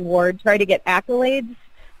like Vicky Ward try to get accolades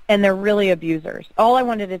and they're really abusers. All I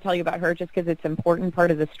wanted to tell you about her, just because it's an important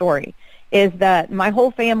part of the story, is that my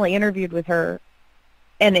whole family interviewed with her,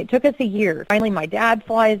 and it took us a year. Finally, my dad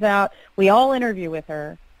flies out. We all interview with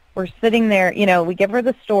her. We're sitting there, we give her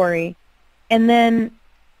the story, and then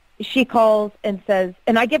she calls and says,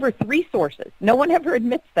 and I give her 3 sources. No one ever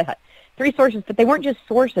admits that. 3 sources, but they weren't just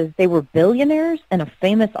sources. They were billionaires and a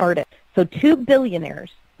famous artist. So 2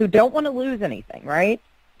 billionaires who don't want to lose anything, right?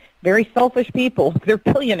 Very selfish people. They're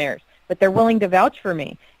billionaires, but they're willing to vouch for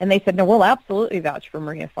me. And they said, no, we'll absolutely vouch for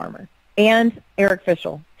Maria Farmer and Eric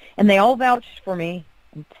Fischel. And they all vouched for me.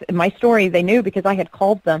 My story they knew because I had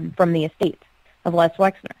called them from the estate of Les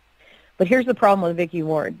Wexner. But here's the problem with Vicky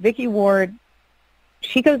Ward. Vicky Ward,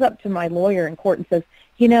 she goes up to my lawyer in court and says,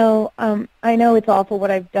 I know it's awful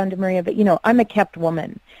what I've done to Maria, but, I'm a kept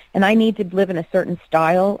woman, and I need to live in a certain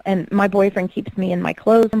style, and my boyfriend keeps me in my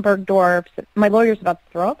clothes in Bergdorf's. My lawyer's about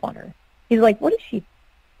to throw up on her. He's like, what is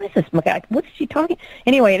this guy? What is she talking?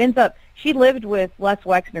 Anyway, it ends up, she lived with Les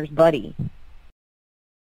Wexner's buddy,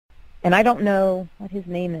 and I don't know what his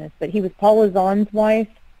name is, but he was Paula Zahn's wife,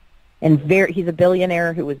 and he's a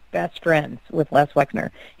billionaire who was best friends with Les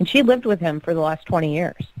Wexner, and she lived with him for the last 20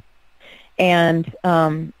 years. And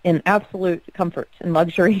in absolute comfort and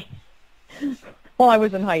luxury while I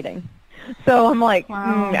was in hiding. So I'm like,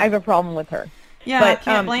 wow. I have a problem with her. Yeah, but, I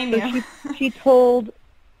can't blame you. She told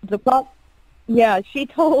well,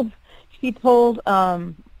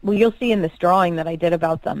 you'll see in this drawing that I did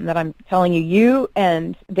about them that I'm telling you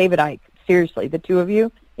and David Icke, seriously, the 2 of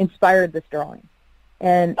you, inspired this drawing.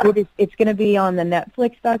 And it's going to be on the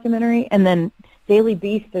Netflix documentary, and then Daily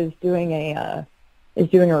Beast is doing a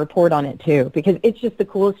report on it too, because it's just the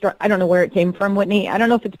coolest story. I don't know where it came from, Whitney. I don't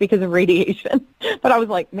know if it's because of radiation, but I was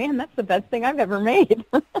like, man, that's the best thing I've ever made.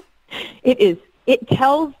 It is. It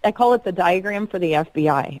tells, I call it the diagram for the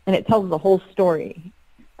FBI, and it tells the whole story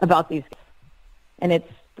about these guys, and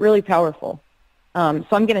it's really powerful. So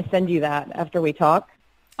I'm going to send you that after we talk.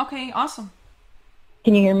 Okay, awesome.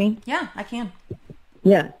 Can you hear me? Yeah, I can.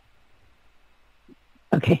 Yeah.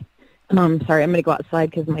 Okay. Sorry, I'm going to go outside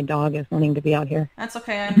because my dog is wanting to be out here. That's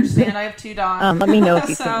okay. I understand. I have 2 dogs. Let me know if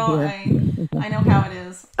you so can hear. I know how it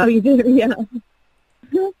is. Oh, you do? Yeah.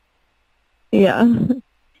 Yeah.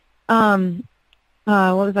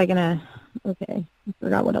 What was I going to... Okay. I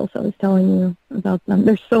forgot what else I was telling you about them.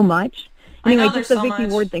 There's so much. Anyway, just the Vicky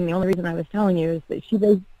Ward thing, the only reason I was telling you is that she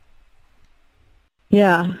does...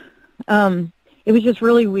 Yeah. It was just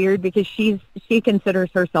really weird because she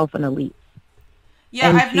considers herself an elite. Yeah,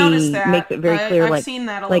 and I've noticed that. Makes it very clear. I've seen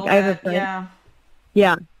that a little bit. I have a friend,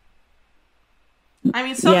 yeah. I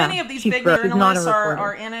mean, many of these big journalists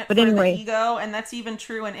are in it for anyway, the ego, and that's even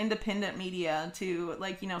true in independent media too,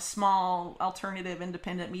 small alternative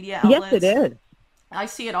independent media outlets. Yes, it is. I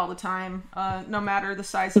see it all the time, no matter the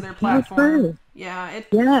size of their platform. True. Yeah,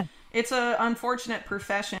 it's a unfortunate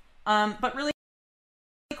profession. But really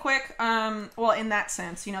quick, well, in that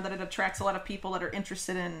sense, that it attracts a lot of people that are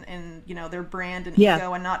interested in their brand and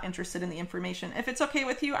ego and not interested in the information. If it's okay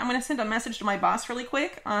with you, I'm going to send a message to my boss really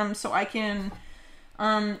quick, so I can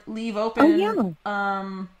leave open. Oh,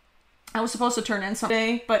 yeah. I was supposed to turn in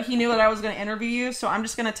something, but he knew that I was going to interview you, so I'm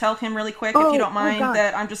just going to tell him really quick, if you don't mind,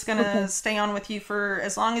 that I'm just going to stay on with you for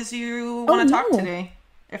as long as you want to talk today,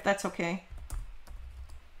 if that's okay.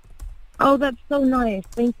 Oh, that's so nice.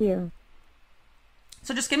 Thank you.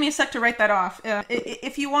 So just give me a sec to write that off.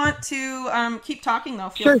 If you want to keep talking, though,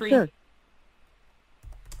 feel free. Sure.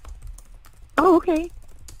 Oh, okay.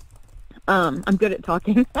 I'm good at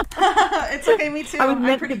talking. It's okay, me too.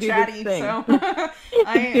 I'm pretty chatty, so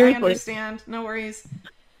I understand. No worries.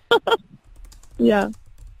 Yeah.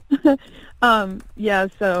 Yeah,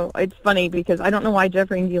 so it's funny because I don't know why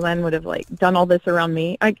Jeffrey and Guylaine would have done all this around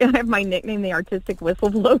me. I have my nickname, the artistic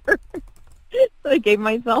whistleblower. So I gave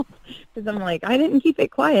myself because I'm like, I didn't keep it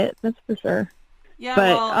quiet, that's for sure. Yeah,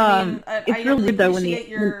 but, well, I mean, it's I really appreciate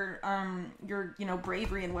your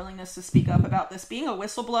bravery and willingness to speak up about this. Being a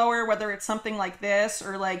whistleblower, whether it's something like this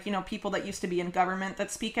or people that used to be in government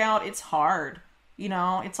that speak out, it's hard.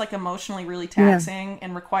 It's emotionally really taxing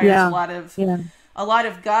and requires a lot of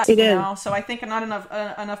guts. It is. So I think not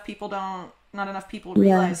enough people don't not enough people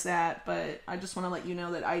Yeah. realize that, but I just want to let you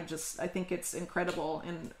know that I think it's incredible,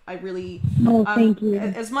 and I really, Oh, thank you.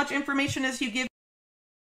 as much information as you give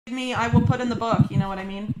me, I will put in the book. You know what I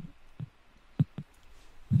mean?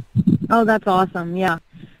 Oh, that's awesome. Yeah.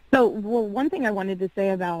 So, well, one thing I wanted to say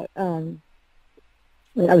about, I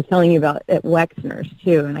was telling you about at Wexner's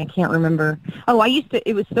too, and I can't remember. Oh,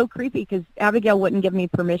 it was so creepy because Abigail wouldn't give me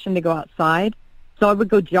permission to go outside, so I would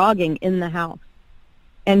go jogging in the house.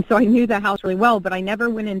 And so I knew the house really well, but I never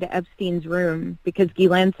went into Epstein's room because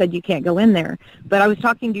Ghislaine said you can't go in there. But I was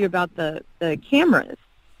talking to you about the cameras.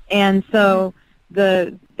 And so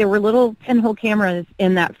there were little pinhole cameras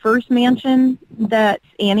in that first mansion that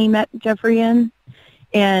Annie met Jeffrey in,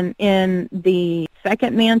 and in the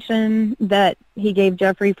second mansion that he gave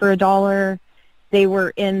Jeffrey for $1. They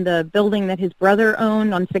were in the building that his brother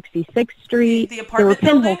owned on 66th Street. The apartment there were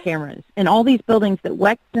pinhole building? cameras in all these buildings that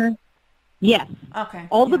Wexner. Yes. Okay.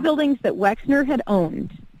 All the buildings that Wexner had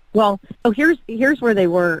owned. Well, so here's where they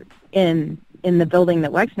were in the building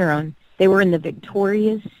that Wexner owned. They were in the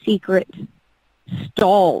Victoria's Secret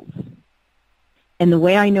stalls. And the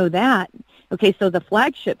way I know that, okay, so the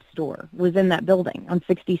flagship store was in that building on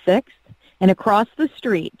 66th, and across the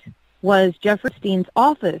street was Jeffrey Epstein's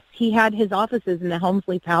office. He had his offices in the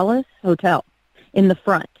Helmsley Palace Hotel in the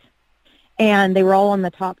front, and they were all on the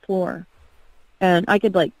top floor. And I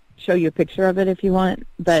could, show you a picture of it if you want,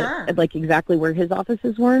 but Sure. Exactly where his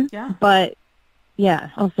offices were. Yeah. But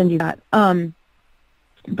yeah, I'll send you that.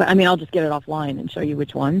 But I mean, I'll just get it offline and show you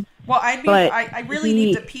which one. Well, I really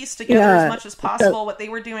need to piece together as much as possible what they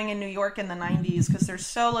were doing in New York in the 90s, because there's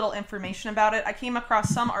so little information about it. I came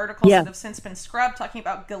across some articles that have since been scrubbed talking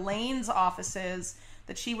about Ghislaine's offices,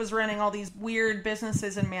 that she was running all these weird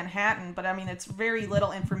businesses in Manhattan, but I mean, it's very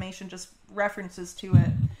little information, just references to it.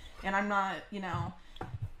 And I'm not,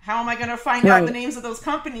 how am I going to find out the names of those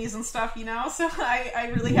companies and stuff, So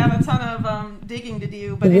I really have a ton of digging to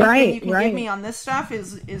do. But anything you can give me on this stuff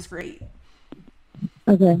is great.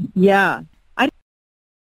 Okay. Yeah. I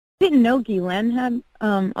didn't know Ghislaine had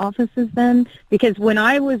offices then, because when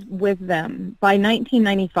I was with them, by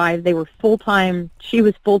 1995, they were full-time. She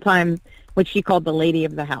was full-time, what she called the lady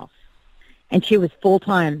of the house. And she was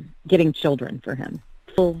full-time getting children for him.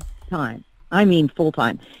 Full-time. I mean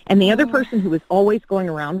full-time. And the other person who was always going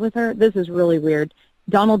around with her, this is really weird,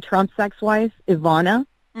 Donald Trump's ex-wife, Ivana,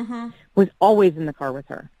 was always in the car with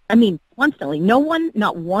her. I mean, constantly.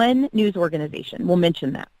 Not one news organization will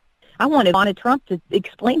mention that. I want Ivana Trump to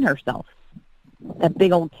explain herself. That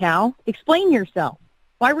big old cow. Explain yourself.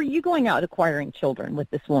 Why were you going out acquiring children with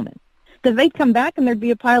this woman? Because they'd come back and there'd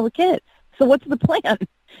be a pile of kids. So what's the plan? I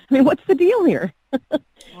mean, what's the deal here? Wow.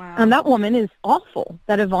 And that woman is awful,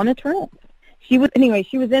 that Ivana Trump. She was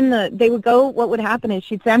they would go, what would happen is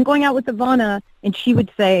she'd say, I'm going out with Ivana, and she would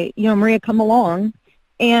say, Maria, come along.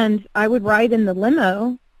 And I would ride in the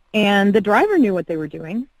limo, and the driver knew what they were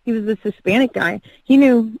doing. He was this Hispanic guy. He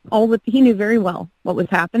knew very well what was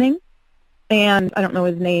happening. And I don't know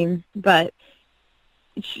his name, but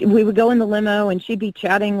we would go in the limo, and she'd be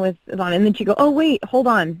chatting with Ivana, and then she'd go, oh, wait, hold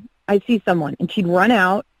on, I see someone. And she'd run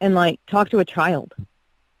out and, talk to a child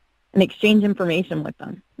and exchange information with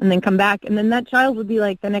them, and then come back, and then that child would be,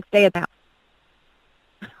 the next day at the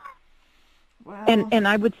house. Wow. And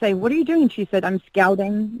I would say, what are you doing? And she said, I'm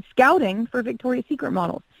scouting for Victoria's Secret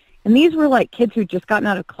models. And these were, kids who'd just gotten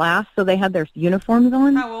out of class, so they had their uniforms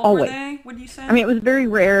on. How old always. were they, would you say? I mean, it was very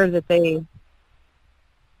rare that they,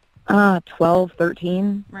 12,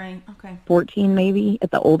 13. Right, okay. 14 maybe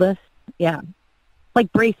at the oldest. Yeah.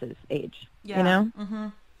 Like Brace's age, Mm-hmm.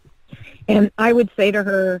 And I would say to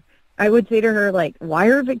her, why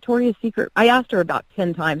are Victoria's Secret? I asked her about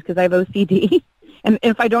 10 times because I have OCD. And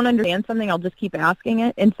if I don't understand something, I'll just keep asking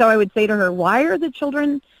it. And so I would say to her, why are their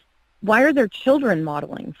children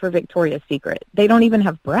modeling for Victoria's Secret? They don't even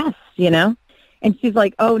have breasts, And she's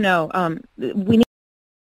like, oh, no, we need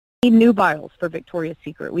nubiles for Victoria's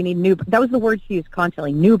Secret. We need that was the word she used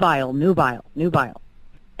constantly, nubile.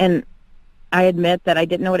 And I admit that I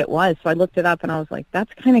didn't know what it was, so I looked it up, and I was like,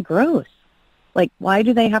 that's kind of gross. Why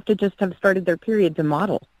do they have to just have started their period to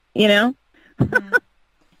model, Mm-hmm.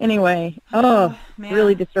 Anyway,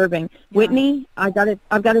 really disturbing. Yeah. Whitney, I've got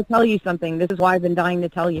to tell you something. This is why I've been dying to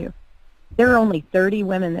tell you. There are only 30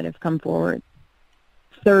 women that have come forward.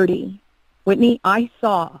 30. Whitney, I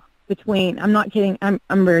saw I'm not kidding, I'm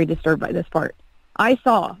very disturbed by this part. I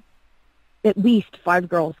saw at least 5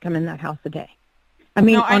 girls come in that house a day. I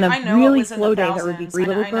mean, on a really slow day, there would be 3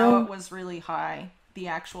 little girls. I know it was really high, the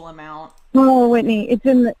actual amount. Oh, Whitney, it's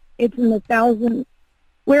in the thousands.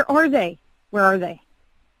 Where are they? Are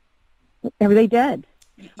they dead?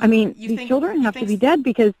 I mean, you these think, children you have to think be dead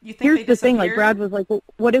because you think here's they the thing, like disappeared? Brad was like, well,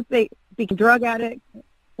 what if they become drug addicts?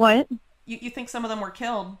 What? You think some of them were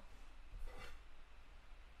killed?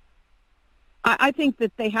 I think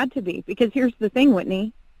that they had to be, because here's the thing,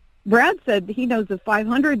 Whitney. Brad said he knows of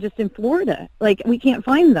 500 just in Florida. Like, we can't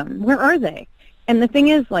find them. Where are they? And the thing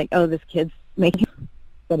is, like, oh, this kid's making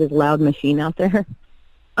that his loud machine out there.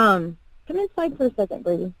 Come inside for a second,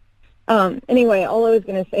 Brady. Anyway, all I was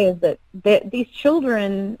going to say is that these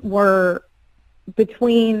children were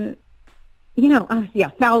between,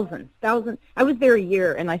 thousands. I was there a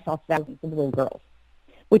year, and I saw thousands of little girls,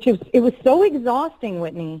 it was so exhausting,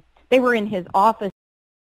 Whitney. They were in his offices.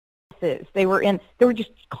 There were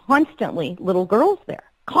just constantly little girls there,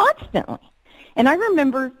 constantly. And I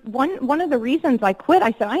remember one of the reasons I quit,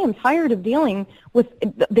 I said, I am tired of dealing with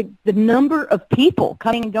the number of people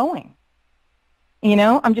coming and going.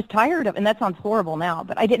 I'm just tired of, and that sounds horrible now,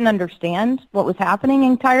 but I didn't understand what was happening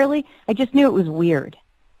entirely. I just knew it was weird.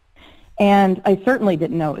 And I certainly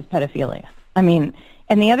didn't know it was pedophilia. I mean,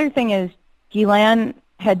 and the other thing is, Ghislaine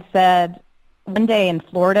had said one day in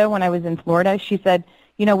Florida, when I was in Florida, she said,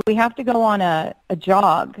 we have to go on a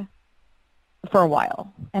jog for a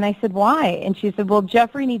while. And I said, why? And she said, well,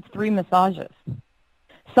 Jeffrey needs 3 massages.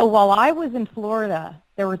 So while I was in Florida,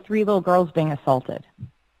 there were 3 little girls being assaulted.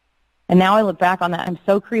 And now I look back on that, I'm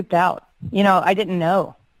so creeped out. I didn't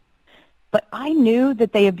know. But I knew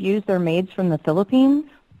that they abused their maids from the Philippines.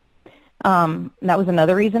 That was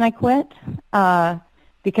another reason I quit.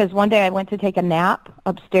 Because one day I went to take a nap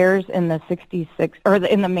upstairs in the 66, or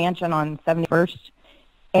in the mansion on 71st.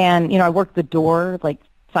 And, I worked the door, like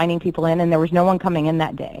signing people in, and there was no one coming in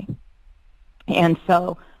that day. And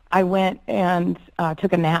so I went and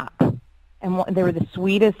took a nap. And they were the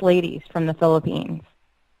sweetest ladies from the Philippines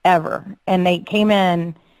ever. And they came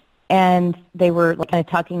in, and they were like kind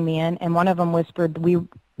of tucking me in. And one of them whispered,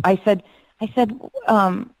 I said,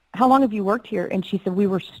 how long have you worked here? And she said, we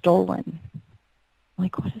were stolen. I'm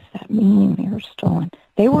like, what does that mean? They were stolen.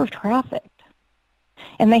 They were trafficked.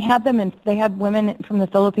 And they had women from the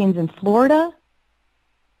Philippines in Florida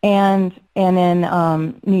and in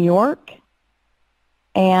New York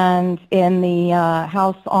and in the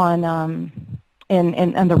house on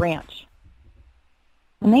in the ranch.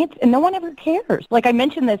 And no one ever cares. Like, I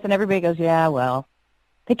mentioned this and everybody goes, yeah, well,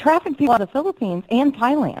 they traffic people out of the Philippines and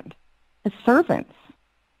Thailand as servants.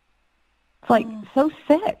 It's like so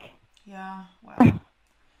sick. Yeah, wow.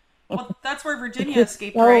 Well, that's where Virginia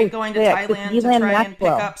escaped, right? Going to Thailand to try and pick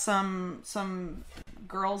up some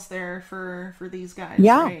girls there for these guys,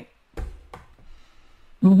 right?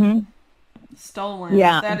 Mm-hmm. Stolen.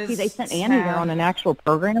 Yeah. That is they sent sad. Annie there on an actual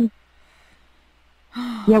program.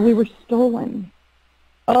 Yeah, we were stolen.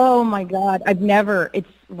 Oh my God.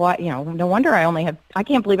 No wonder I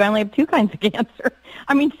can't believe I only have 2 kinds of cancer.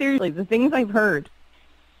 I mean, seriously, the things I've heard.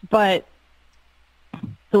 But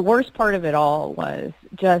the worst part of it all was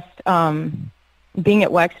just being at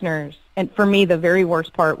Wexner's. And for me, the very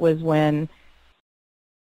worst part was when,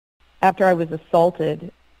 after I was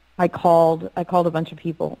assaulted, I called a bunch of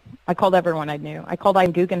people. I called everyone I knew. I called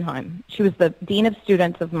Eileen Guggenheim. She was the dean of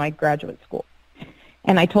students of my graduate school.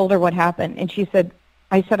 And I told her what happened. And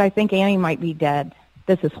I said, I think Annie might be dead.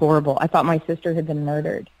 This is horrible. I thought my sister had been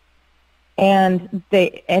murdered. And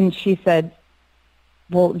she said,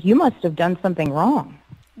 well, you must have done something wrong.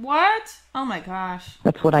 What? Oh my gosh.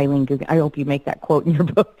 That's what Eileen Guggenheim, I hope you make that quote in your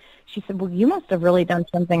book. She said, well, you must have really done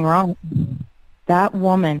something wrong. That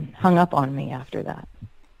woman hung up on me after that.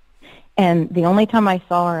 And the only time I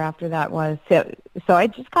saw her after that was, so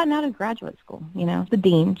I'd just gotten out of graduate school, the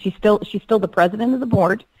dean. She's still the president of the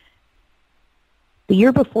board. The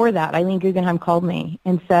year before that, Eileen Guggenheim called me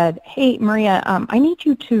and said, hey, Maria, I need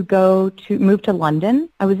you to move to London.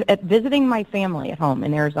 I was visiting my family at home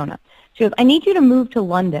in Arizona. She goes, I need you to move to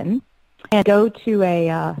London and go to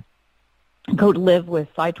live with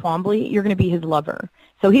Cy Twombly. You're going to be his lover.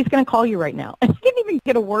 So he's going to call you right now. And I didn't even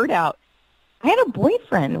get a word out. I had a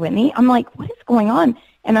boyfriend, Whitney. I'm like, what is going on?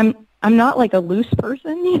 And I'm not like a loose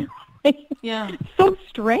person, Yeah. So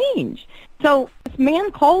strange. So this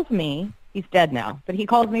man calls me. He's dead now, but he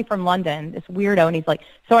calls me from London, this weirdo, and he's like,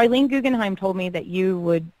 so Eileen Guggenheim told me that you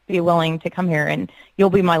would be willing to come here and you'll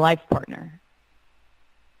be my life partner.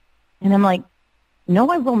 And I'm like, no,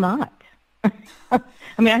 I will not. I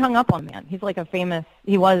mean, I hung up on the man. He's like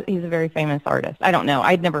he's a very famous artist. I don't know.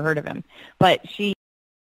 I'd never heard of him. But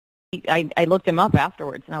I looked him up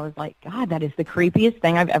afterwards, and I was like, God, that is the creepiest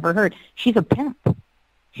thing I've ever heard. She's a pimp.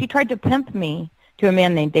 She tried to pimp me to a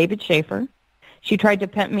man named David Schaefer. She tried to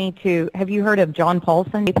pimp me to, have you heard of John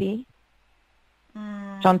Paulson, JP?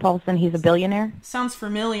 John Paulson, he's a billionaire. Sounds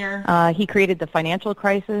familiar. He created the financial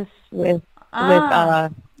crisis with yeah.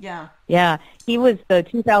 He was the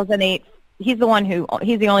 2008. He's the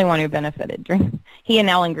only one who benefited. He and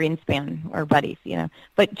Alan Greenspan are buddies,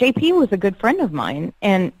 But JP was a good friend of mine,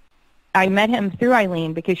 and I met him through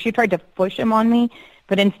Eileen because she tried to push him on me,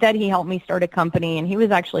 but instead he helped me start a company, and he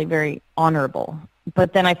was actually very honorable.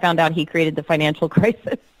 But then I found out he created the financial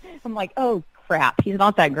crisis. I'm like, oh, crap, he's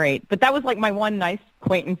not that great. But that was like my one nice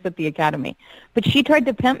acquaintance at the academy. But she tried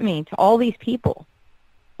to pimp me to all these people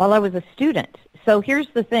while I was a student. So here's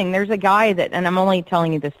the thing. There's a guy that, and I'm only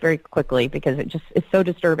telling you this very quickly because it's so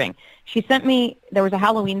disturbing. She sent me, there was a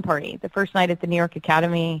Halloween party the first night at the New York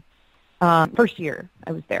Academy, first year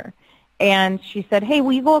I was there. And she said, hey,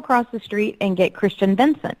 will you go across the street and get Christian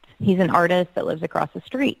Vincent? He's an artist that lives across the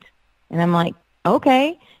street. And I'm like,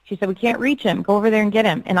 okay. She said, we can't reach him. Go over there and get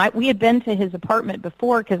him. And we had been to his apartment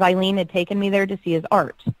before because Eileen had taken me there to see his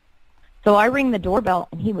art. So I ring the doorbell,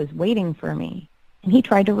 and he was waiting for me. And he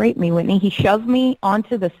tried to rape me, Whitney. He shoved me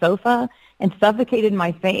onto the sofa and suffocated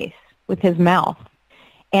my face with his mouth.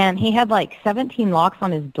 And he had like 17 locks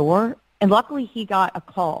on his door. And luckily he got a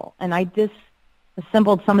call, and I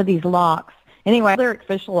disassembled some of these locks. Anyway, I told Eric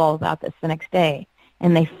Fischel all about this the next day.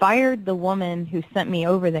 And they fired the woman who sent me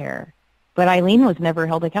over there. But Eileen was never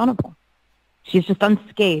held accountable. She's just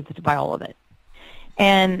unscathed by all of it.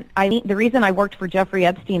 And the reason I worked for Jeffrey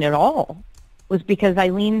Epstein at all was because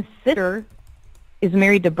Eileen's sister is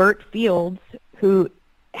married to Burt Fields,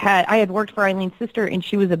 I had worked for Eileen's sister, and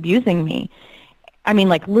she was abusing me. I mean,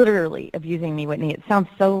 like literally abusing me, Whitney. It sounds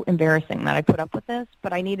so embarrassing that I put up with this,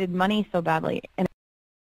 but I needed money so badly. And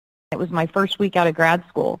it was my first week out of grad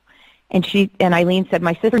school. And Eileen said,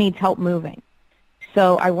 my sister needs help moving.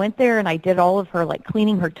 So I went there and I did all of her, like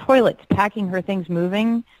cleaning her toilets, packing her things,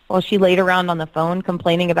 moving, while she laid around on the phone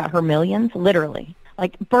complaining about her millions, literally.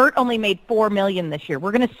 Like, Bert only made $4 million this year.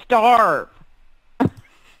 We're going to starve.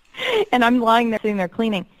 And I'm lying there, sitting there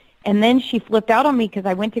cleaning. And then she flipped out on me because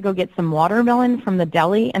I went to go get some watermelon from the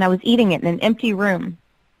deli, and I was eating it in an empty room.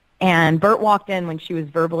 And Bert walked in when she was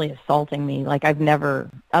verbally assaulting me like I've never,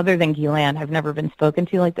 other than Guylaine, I've never been spoken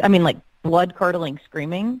to like that. I mean, like blood-curdling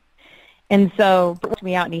screaming. And so Bert walked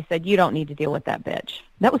me out, and he said, you don't need to deal with that bitch.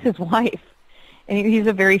 That was his wife. And he's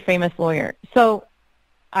a very famous lawyer. So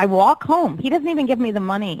I walk home. He doesn't even give me the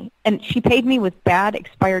money. And she paid me with bad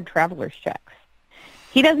expired traveler's checks.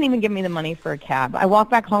 He doesn't even give me the money for a cab. I walk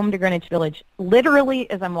back home to Greenwich Village.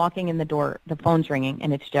 Literally, as I'm walking in the door, the phone's ringing,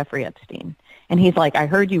 and it's Jeffrey Epstein. And he's like, I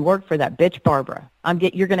heard you work for that bitch, Barbara.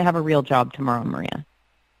 You're going to have a real job tomorrow, Maria.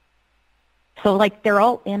 So, like, they're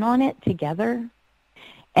all in on it together.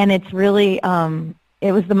 And it's really,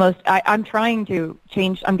 it was the most, I'm trying to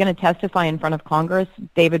change. I'm going to testify in front of Congress.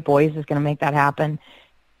 David Boies is going to make that happen.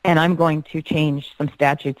 And I'm going to change some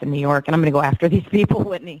statutes in New York, and I'm going to go after these people,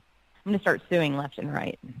 Whitney. I'm going to start suing left and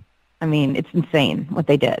right. I mean, it's insane what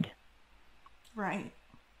they did. Right.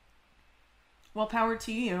 Well, power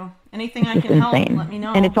to you. Anything I can help, let me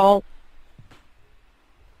know. And it's all...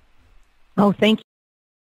 Oh, thank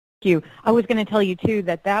you. I was going to tell you, too,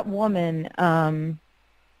 that woman, I'm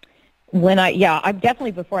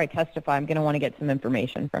definitely, before I testify, I'm going to want to get some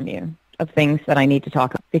information from you of things that I need to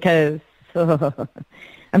talk about, because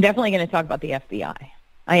I'm definitely going to talk about the FBI.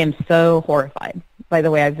 I am so horrified by the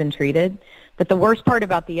way I've been treated. But the worst part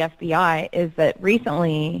about the FBI is that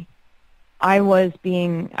recently I was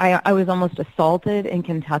almost assaulted in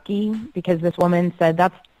Kentucky because this woman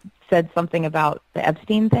said something about the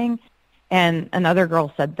Epstein thing. And another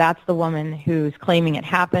girl said, that's the woman who's claiming it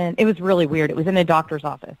happened. It was really weird. It was in a doctor's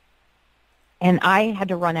office. And I had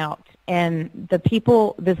to run out. And the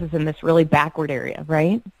people, this is in this really backward area,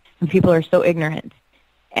 right? And people are so ignorant.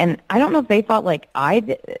 And I don't know if they thought like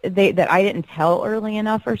that I didn't tell early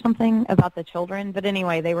enough or something about the children. But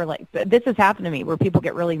anyway, they were like, this has happened to me where people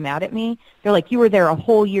get really mad at me. They're like, you were there a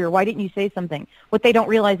whole year. Why didn't you say something? What they don't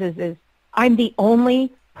realize is I'm the only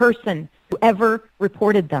person who ever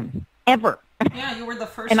reported them, ever. Yeah, you were the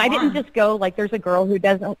first and one. I didn't just go like there's a girl who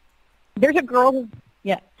doesn't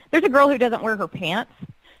wear her pants,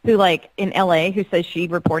 who like in LA, who says she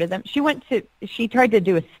reported them. She tried to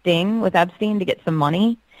do a sting with Epstein to get some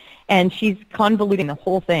money, and she's convoluting the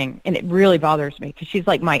whole thing, and it really bothers me because she's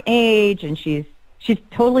like my age, and she's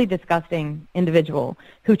totally disgusting individual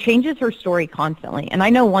who changes her story constantly. And I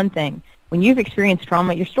know one thing, when you've experienced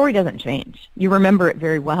trauma, your story doesn't change. You remember it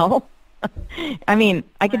very well. I mean,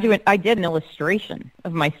 I did an illustration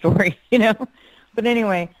of my story, you know. But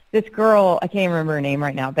anyway, this girl, I can't remember her name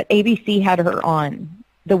right now, but ABC had her on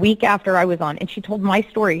the week after I was on, and she told my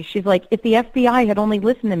story. She's like, if the FBI had only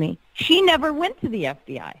listened to me. She never went to the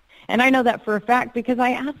FBI. And I know that for a fact because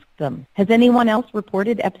I asked them, has anyone else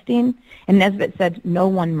reported Epstein? And Nesbitt said, no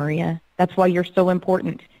one, Maria. That's why you're so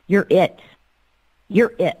important. You're it.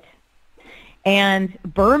 You're it. And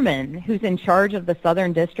Berman, who's in charge of the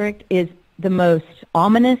Southern District, is the most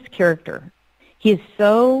ominous character. He is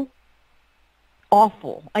so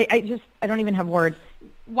awful. I don't even have words.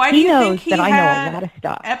 Why do you think he that had I know a lot of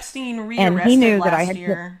stuff. Epstein rearrested and he knew that last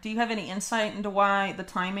year? Do you have any insight into why the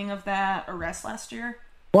timing of that arrest last year?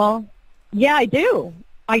 Well, yeah, I do.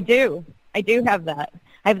 I do have that.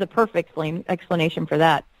 I have the perfect explanation for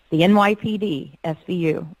that. The NYPD,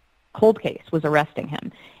 SVU, cold case was arresting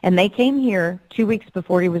him. And they came here 2 weeks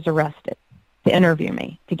before he was arrested to interview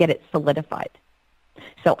me, to get it solidified.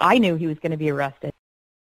 So I knew he was going to be arrested.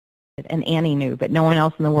 And Annie knew, but no one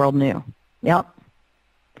else in the world knew. Yep.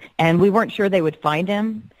 And we weren't sure they would find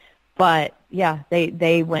him, but yeah,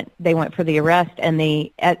 they went for the arrest,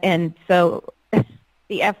 and so the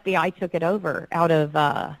FBI took it over out of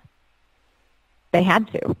they had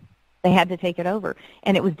to take it over,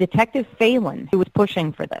 and it was Detective Phelan who was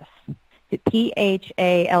pushing for this.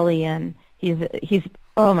 Phalen. He's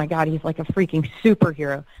oh my God, he's like a freaking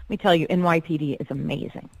superhero. Let me tell you, NYPD is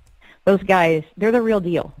amazing. Those guys, they're the real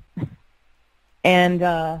deal.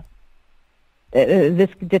 And this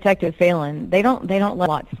Detective Phelan, they don't let a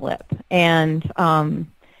lot slip. And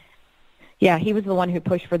yeah, he was the one who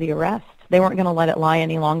pushed for the arrest. They weren't going to let it lie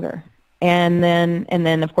any longer. And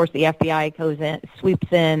then of course the FBI goes in,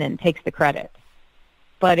 sweeps in, and takes the credit.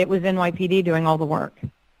 But it was NYPD doing all the work.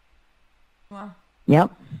 Wow.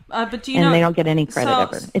 Yep. But do you know? And they don't get any credit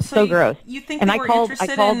ever. It's so gross. You think and they were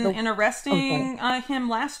interested in arresting him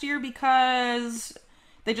last year because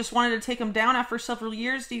they just wanted to take him down after several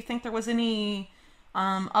years? Do you think there was any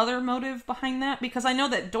other motive behind that? Because I know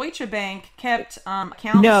that Deutsche Bank kept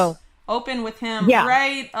accounts open with him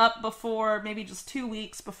right up before, maybe just 2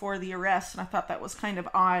 weeks before the arrest, and I thought that was kind of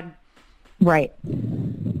odd. Right.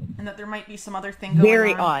 And that there might be some other thing going on.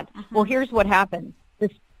 Very odd. Mm-hmm. Well, here's what happened.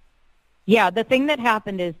 The thing that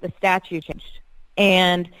happened is the statute changed.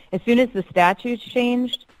 And as soon as the statutes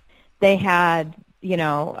changed, they had,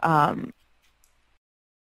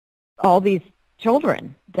 all these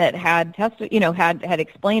children that had had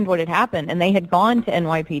explained what had happened, and they had gone to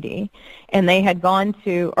NYPD, and they had gone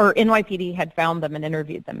to, or NYPD had found them and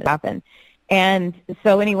interviewed them. It happened. And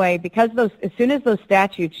so anyway, because as soon as those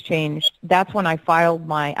statutes changed, that's when I filed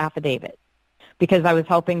my affidavit, because I was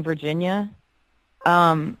helping Virginia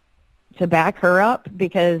to back her up,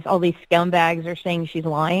 because all these scumbags are saying she's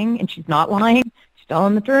lying, and she's not lying. She's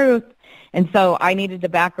telling the truth. And so I needed to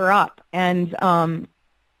back her up. And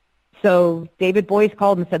so David Boies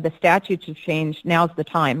called and said the statutes have changed. Now's the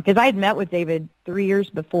time. Because I had met with David 3 years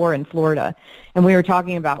before in Florida, and we were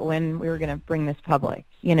talking about when we were going to bring this public,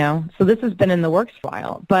 So this has been in the works for a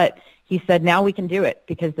while. But he said, now we can do it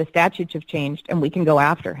because the statutes have changed and we can go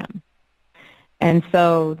after him. And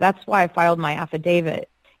so that's why I filed my affidavit.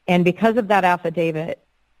 And because of that affidavit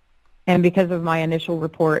and because of my initial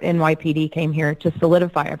report, NYPD came here to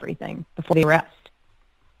solidify everything before the arrest.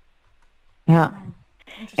 Yeah.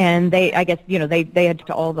 And they, I guess, they had talked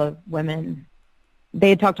to all the women. They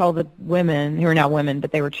had talked to all the women who are now women,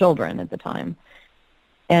 but they were children at the time.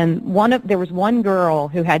 And there was one girl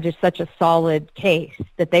who had just such a solid case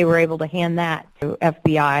that they were able to hand that to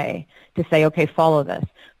FBI to say, okay, follow this.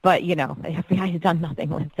 But, the FBI has done nothing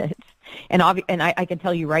with it. And I can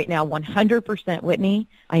tell you right now, 100%, Whitney,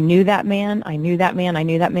 I knew that man.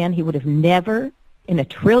 He would have never in a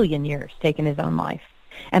trillion years taken his own life.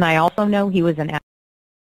 And I also know he was an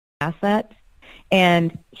asset.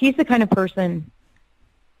 And he's the kind of person,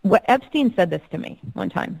 Epstein said this to me one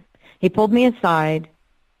time. He pulled me aside,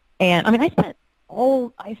 and I spent a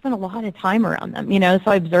lot of time around them,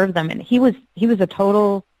 so I observed them, and he was a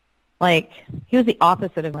total, he was the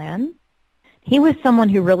opposite of Glenn. He was someone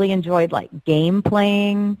who really enjoyed game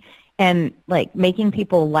playing and making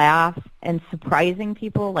people laugh and surprising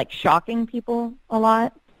people, shocking people a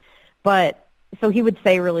lot. But so he would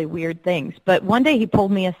say really weird things. But one day he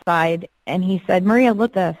pulled me aside and he said, Maria,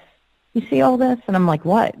 look at this. You see all this? And I'm like,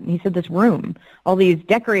 what? And he said, this room, all these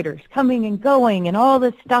decorators coming and going and all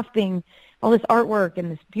this stuff all this artwork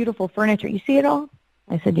and this beautiful furniture. You see it all?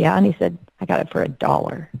 I said, yeah. And he said, I got it for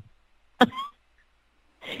 $1.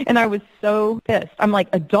 And I was so pissed. I'm like,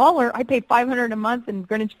 $1? I pay $500 a month in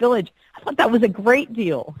Greenwich Village. I thought that was a great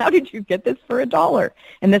deal. How did you get this for $1?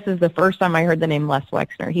 And this is the first time I heard the name Les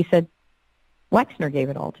Wexner. He said, Wexner gave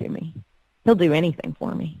it all to me. He'll do anything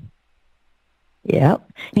for me. Yep.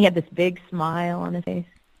 He had this big smile on his face.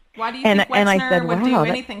 Why do you think Wexner would do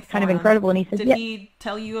anything for him? Kind of incredible. And he said, did he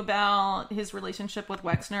tell you about his relationship with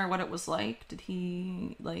Wexner, what it was like? Did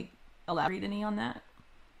he elaborate any on that?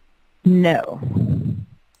 No.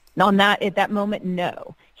 On that, at that moment,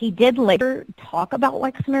 no. He did later talk about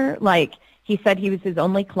Wexner. Like, he said he was his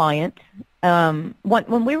only client. When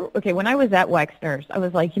I was at Wexner's, I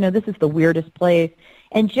was like, this is the weirdest place.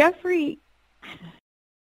 And Jeffrey,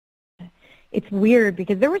 it's weird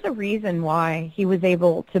because there was a reason why he was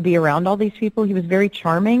able to be around all these people. He was very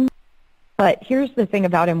charming. But here's the thing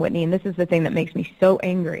about him, Whitney, and this is the thing that makes me so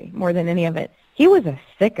angry more than any of it. He was a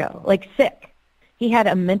sicko, like sick. He had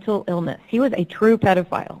a mental illness. He was a true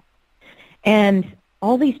pedophile. And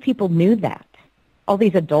all these people knew that, all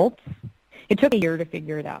these adults. It took a year to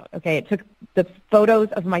figure it out, okay? It took the photos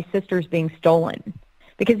of my sisters being stolen.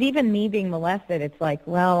 Because even me being molested, it's like,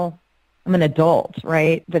 well, I'm an adult,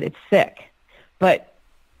 right? But it's sick. But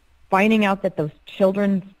finding out that those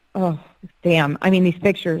children, oh, damn. I mean, these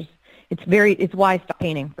pictures, it's why I stopped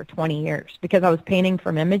painting for 20 years. Because I was painting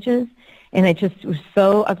from images, and it just was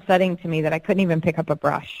so upsetting to me that I couldn't even pick up a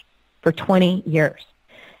brush for 20 years.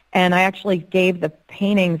 And I actually gave the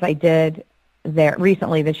paintings I did there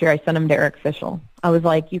recently this year. I sent them to Eric Fischel. I was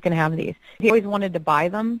like, you can have these. He always wanted to buy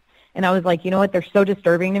them. And I was like, you know what? They're so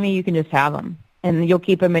disturbing to me. You can just have them. And you'll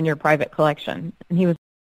keep them in your private collection. And he was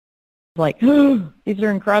like, oh, these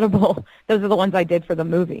are incredible. Those are the ones I did for the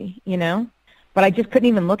movie, But I just couldn't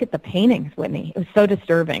even look at the paintings, Whitney. It was so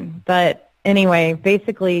disturbing. But anyway,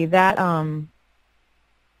 basically that,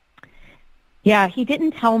 yeah, he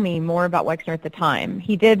didn't tell me more about Wexner at the time.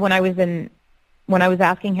 He did when I was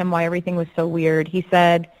asking him why everything was so weird. He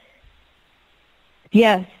said,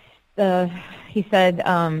 yes, he said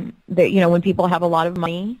that, when people have a lot of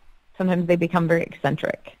money, sometimes they become very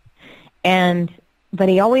eccentric. But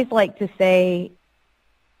he always liked to say,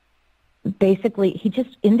 basically, he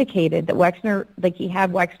just indicated that Wexner, like he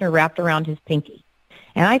had Wexner wrapped around his pinky.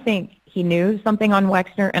 And I think he knew something on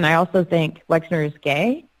Wexner, and I also think Wexner is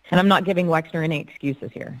gay. And I'm not giving Wexner any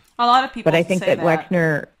excuses here. A lot of people But I think that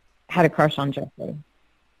Wexner had a crush on Jeffrey.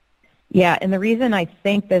 Yeah, and the reason I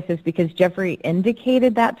think this is because Jeffrey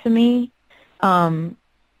indicated that to me.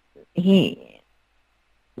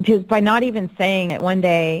 Just by not even saying it one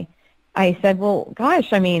day, I said, well,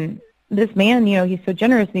 gosh, I mean, this man, he's so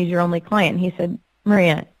generous and he's your only client. And he said,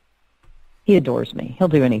 Maria, he adores me. He'll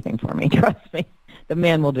do anything for me. Trust me. The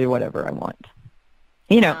man will do whatever I want.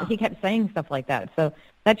 Wow. He kept saying stuff like that. So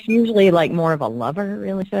that's usually like more of a lover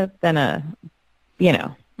relationship than a,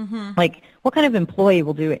 Mm-hmm. Like what kind of employee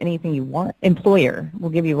will do anything you want? Employer will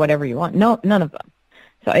give you whatever you want. No, none of them.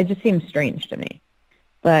 So it just seems strange to me.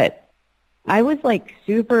 But I was like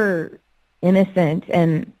super innocent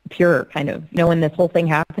and pure kind of, when this whole thing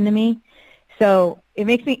happened to me. So it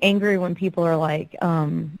makes me angry when people are like,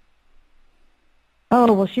 oh,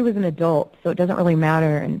 well, she was an adult, so it doesn't really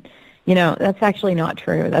matter. And, that's actually not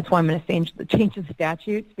true. That's why I'm going to change the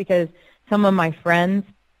statutes, because some of my friends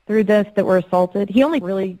through this that were assaulted, he only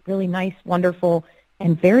really, really nice, wonderful,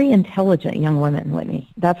 and very intelligent young women, Whitney.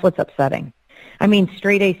 That's what's upsetting. I mean,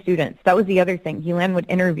 straight A students. That was the other thing. Ghislaine would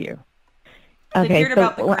interview. Okay,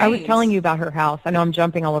 so I was telling you about her house. I know I'm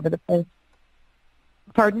jumping all over the place.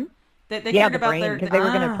 Pardon? They yeah, cared the about brain, because they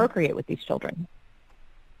were going to procreate with these children.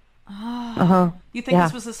 Oh. You think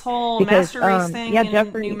this was this whole master race thing in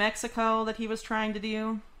Jeffrey, New Mexico that he was trying to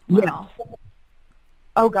do? Wow. Yeah.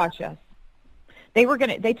 Oh, gosh, yes.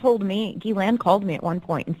 They told me, Ghislaine called me at one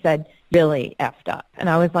point and said, really effed up. And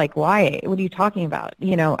I was like, why? What are you talking about? I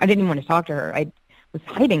didn't even want to talk to her. I was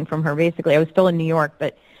hiding from her, basically. I was still in New York,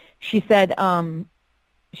 but she said,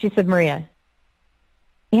 Maria,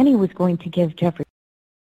 Annie was going to give Jeffrey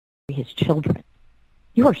his children.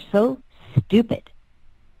 You are so stupid.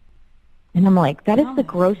 And I'm like, that is the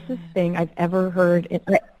grossest thing I've ever heard.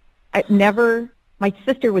 My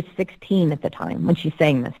sister was 16 at the time when she's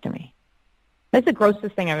saying this to me. That's the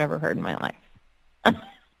grossest thing I've ever heard in my life.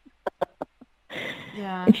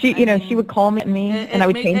 Yeah. And she would call me and I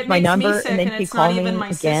would change my number, and then she'd call me again.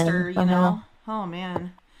 My sister, Oh,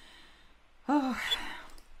 man. Oh.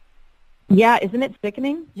 Yeah, isn't it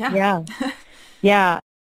sickening? Yeah. Yeah.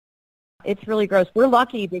 It's really gross. We're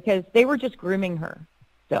lucky because they were just grooming her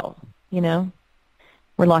still, We're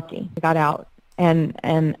lucky. We got out. And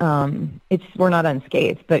we're not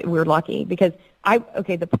unscathed, but we're lucky because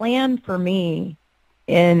the plan for me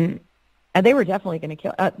they were definitely going to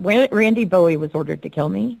kill, Randy Bowie was ordered to kill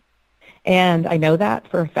me. And I know that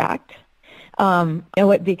for a fact.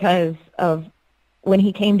 Because of when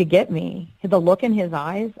he came to get me, the look in his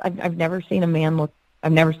eyes, I've never seen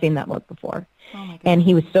I've never seen that look before. Oh my God. And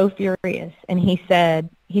he was so furious. And he said,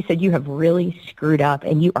 you have really screwed up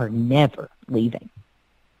and you are never leaving.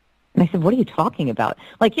 And I said, what are you talking about?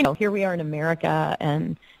 Like, here we are in America.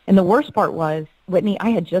 And the worst part was Whitney, I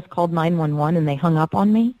had just called 911 and they hung up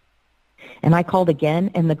on me. And I called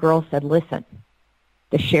again, and the girl said, listen,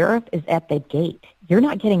 the sheriff is at the gate. You're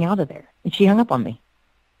not getting out of there. And she hung up on me.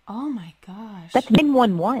 Oh, my gosh. That's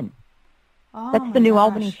 911. Oh, That's the New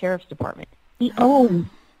Albany Sheriff's Department. He owns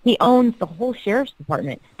the whole Sheriff's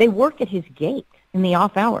Department. They work at his gate in the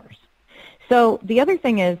off hours. So the other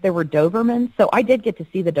thing is there were Dobermans. So I did get to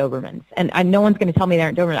see the Dobermans. And no one's going to tell me they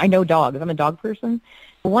aren't Dobermans. I know dogs. I'm a dog person.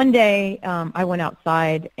 One day I went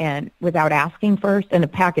outside and without asking first, and a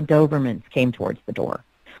pack of Dobermans came towards the door,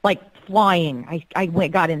 like flying. I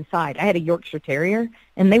got inside. I had a Yorkshire Terrier,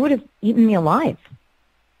 and they would have eaten me alive.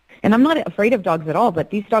 And I'm not afraid of dogs at all,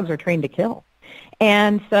 but these dogs are trained to kill.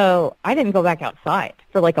 And so I didn't go back outside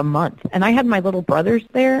for like a month. And I had my little brothers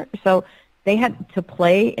there, so they had to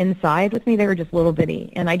play inside with me. They were just little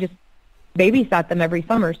bitty, and I just babysat them every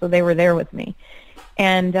summer, so they were there with me.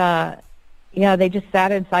 And, they just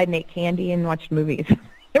sat inside and ate candy and watched movies.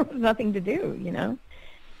 There was nothing to do,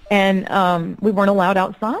 And we weren't allowed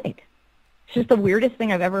outside. It's just the weirdest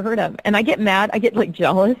thing I've ever heard of. And I get mad. I get,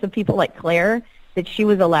 jealous of people like Claire that she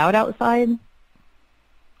was allowed outside,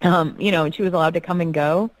 and she was allowed to come and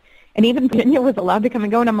go. And even Virginia was allowed to come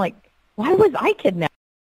and go, and I'm like, why was I kidnapped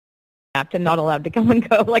and not allowed to come and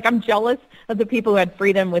go? Like, I'm jealous of the people who had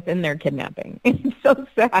freedom within their kidnapping. It's so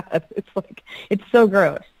sad. It's so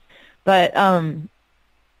gross. But,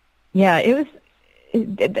 it was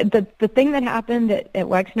the thing that happened at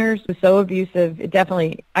Wexner's was so abusive. It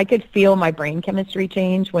definitely, I could feel my brain chemistry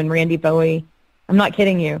change when Randy Bowie, I'm not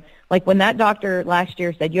kidding you, like when that doctor last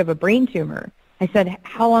year said, you have a brain tumor. I said,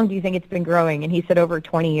 how long do you think it's been growing? And he said, over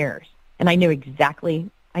 20 years. And I knew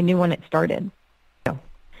when it started.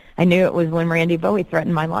 I knew it was when Randy Bowie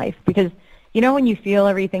threatened my life because, when you feel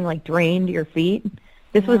everything like drained to your feet,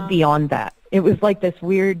 this was beyond that. It was like this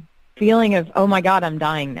weird feeling of, oh my God, I'm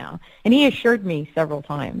dying now. And he assured me several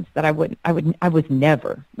times that I was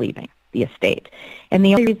never leaving the estate. And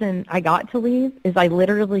the only reason I got to leave is I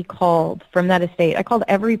literally called from that estate. I called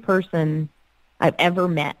every person I've ever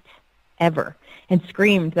met, ever, and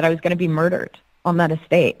screamed that I was going to be murdered on that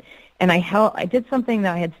estate. And I did something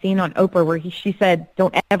that I had seen on Oprah where she said,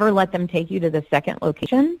 don't ever let them take you to the second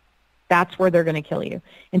location. That's where they're going to kill you.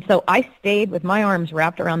 And so I stayed with my arms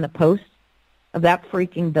wrapped around the posts of that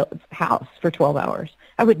freaking house for 12 hours.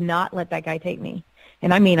 I would not let that guy take me.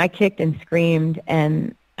 And I kept and screamed,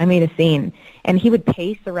 and I made a scene. And he would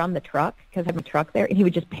pace around the truck because I have a truck there, and he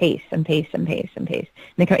would just pace and pace and pace and pace.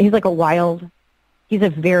 And he's like he's a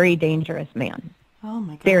very dangerous man. Oh,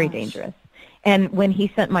 my gosh. Very dangerous. And when he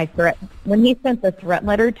sent the threat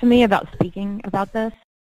letter to me about speaking about this,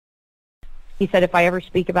 he said, if I ever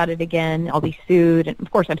speak about it again, I'll be sued. And,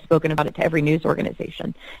 of course, I've spoken about it to every news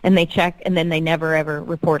organization. And they check, and then they never, ever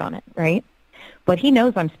report on it, right? But he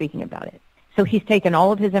knows I'm speaking about it. So he's taken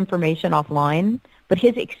all of his information offline. But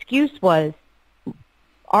his excuse was,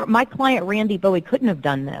 my client, Randy Bowie, couldn't have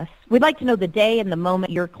done this. We'd like to know the day and the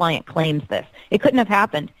moment your client claims this. It couldn't have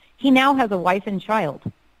happened. He now has a wife and child.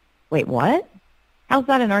 Wait, what? How's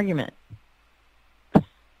that an argument?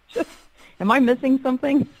 Am I missing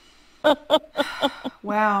something?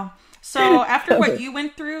 Wow. So after what you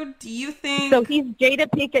went through, do you think... So he's Jada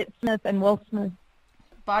Pinkett Smith and Will Smith.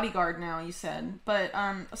 Bodyguard now, you said. But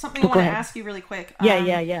something I want to ask you really quick.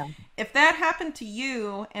 Yeah. If that happened to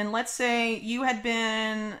you, and let's say you had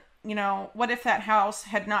been, what if that house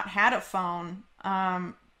had not had a phone?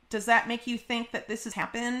 Does that make you think that this has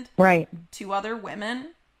happened to other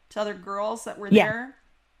women, to other girls that were there?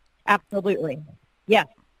 Absolutely. Yes,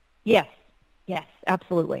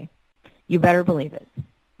 absolutely. You better believe it.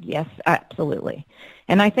 Yes, absolutely.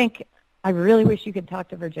 And I really wish you could talk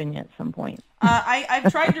to Virginia at some point. I've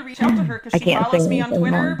tried to reach out to her because she follows me on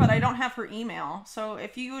Twitter, but I don't have her email. So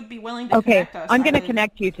if you would be willing to connect us. I'm going to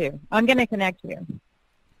connect you two.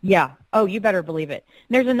 Yeah. Oh, you better believe it.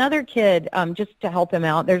 There's another kid, just to help him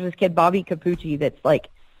out. There's this kid, Bobby Capucci, that's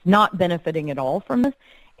not benefiting at all from this.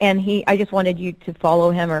 And I just wanted you to follow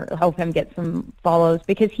him or help him get some follows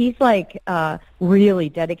because he's really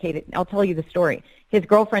dedicated. I'll tell you the story. His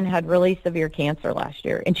girlfriend had really severe cancer last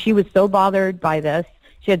year, and she was so bothered by this.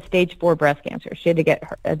 She had stage 4 breast cancer. She had to get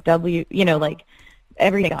everything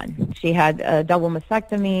done. She had a double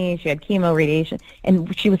mastectomy. She had chemo, radiation,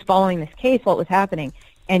 and she was following this case while it was happening.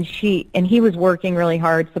 And he was working really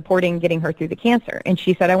hard, supporting getting her through the cancer. And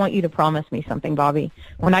she said, I want you to promise me something, Bobby.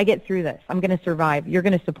 When I get through this, I'm going to survive. You're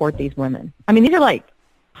going to support these women. I mean, these are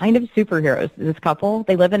kind of superheroes, this couple.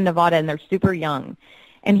 They live in Nevada, and they're super young.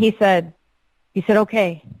 And he said,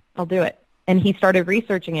 okay, I'll do it. And he started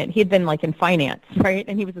researching it. He had been in finance, right?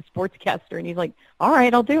 And he was a sportscaster. And he's like, all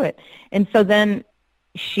right, I'll do it. And so then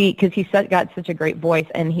because he's got such a great voice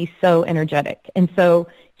and he's so energetic. And so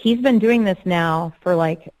he's been doing this now for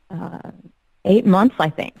like 8 months, I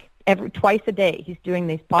think. Twice a day he's doing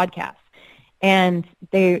these podcasts. And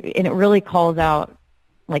it really calls out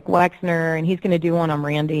like Wexner, and he's going to do one on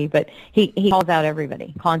Randy, but he calls out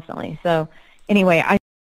everybody constantly. So anyway, I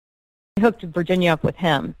hooked Virginia up with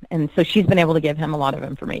him, and so she's been able to give him a lot of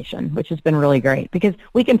information, which has been really great because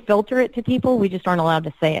we can filter it to people. We just aren't allowed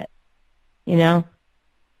to say it, you know?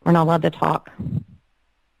 We're not allowed to talk.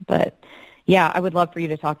 But, yeah, I would love for you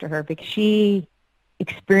to talk to her because she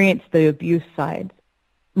experienced the abuse side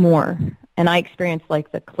more, and I experienced,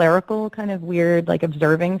 like, the clerical kind of weird, like,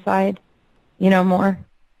 observing side, you know, more.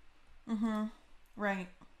 Mm-hmm. Right.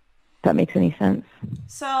 If that makes any sense.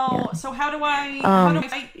 So how do I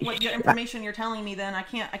fight what your information you're telling me then? I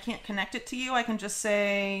can't connect it to you. I can just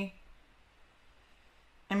say,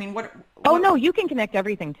 I mean, what Oh, no, you can connect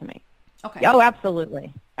everything to me. Okay. Oh,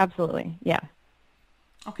 absolutely. Absolutely. Yeah.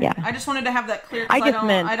 Okay. Yeah. I just wanted to have that clear. I just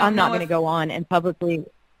meant I'm not going to go on and publicly.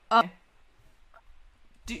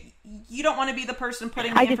 You don't want to be the person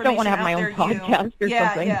putting the I just don't want to have my own podcast or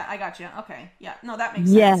something. Yeah, I got you. Okay. Yeah. No, that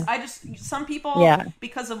makes sense. Some people,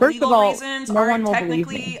 because of First legal of all, reasons, no aren't one will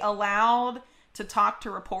technically allowed to talk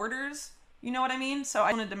to reporters. You know what I mean? So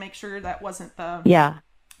I wanted to make sure that wasn't the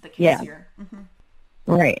case here. Mm-hmm.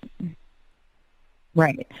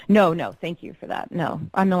 Right. No, thank you for that. No,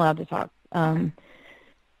 I'm allowed to talk.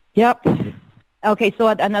 Yep. Okay, so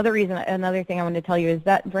another thing I wanted to tell you is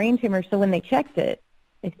that brain tumor, so when they checked it,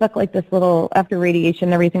 they stuck like this little, after radiation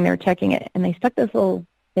and everything, they were checking it, and they stuck this little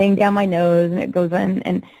thing down my nose, and it goes in,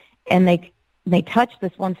 and they touched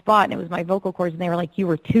this one spot, and it was my vocal cords, and they were like, you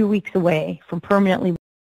were 2 weeks away from permanently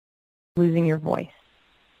losing your voice.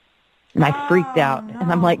 And I freaked out,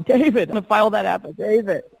 and I'm like, David, I'm going to file that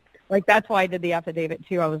affidavit. Like, that's why I did the affidavit,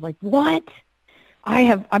 too. I was like, what?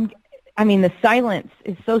 I mean, the silence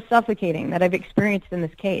is so suffocating that I've experienced in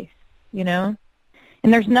this case, you know?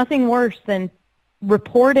 And there's nothing worse than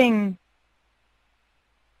reporting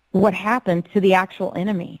what happened to the actual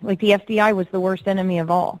enemy. Like, the FBI was the worst enemy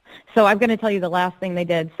of all. So I'm going to tell you the last thing they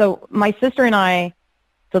did. So my sister and I,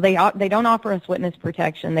 so they don't offer us witness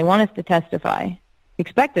protection. They want us to testify.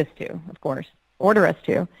 Expect us to, of course. Order us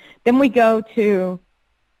to. Then we go to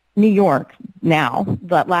New York now,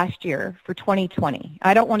 but last year for 2020.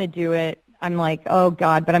 I don't want to do it. I'm like, oh,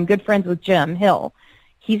 God, but I'm good friends with Jim Hill.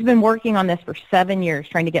 He's been working on this for 7 years,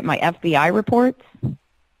 trying to get my FBI reports,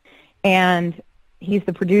 and he's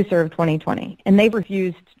the producer of 2020. And they've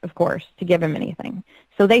refused, of course, to give him anything.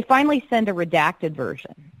 So they finally send a redacted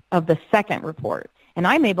version of the second report. And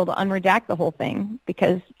I'm able to unredact the whole thing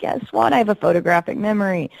because, guess what? I have a photographic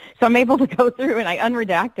memory. So I'm able to go through and I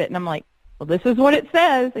unredact it, and I'm like, well, this is what it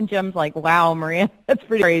says. And Jim's like, wow, Maria, that's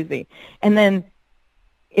pretty crazy. And then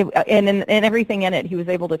and everything in it, he was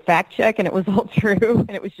able to fact check, and it was all true,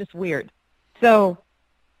 and it was just weird. So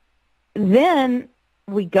then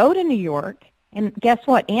we go to New York, and guess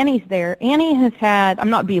what? Annie's there. Annie has had, I'm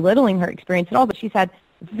not belittling her experience at all, but she's had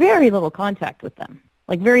very little contact with them,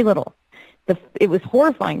 like very little. It was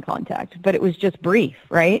horrifying contact, but it was just brief,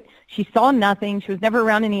 right? She saw nothing. She was never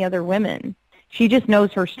around any other women. She just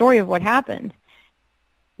knows her story of what happened.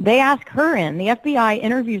 They ask her in. The FBI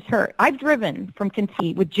interviews her. I've driven from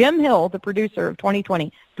Kentucky with Jim Hill, the producer of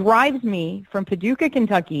 2020, drives me from Paducah,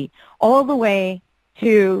 Kentucky, all the way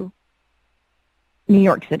to New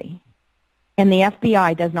York City. And the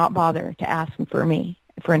FBI does not bother to ask for me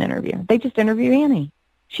for an interview. They just interview Annie.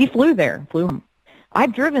 She flew home.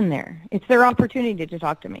 I've driven there. It's their opportunity to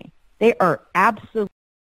talk to me. They are absolutely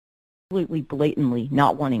blatantly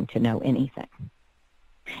not wanting to know anything.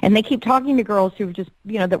 And they keep talking to girls who just,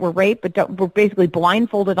 that were raped, but were basically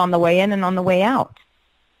blindfolded on the way in and on the way out.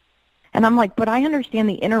 And I'm like, but I understand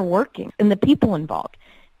the inner workings and the people involved.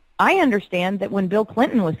 I understand that when Bill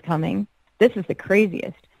Clinton was coming, this is the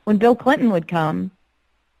craziest. When Bill Clinton would come,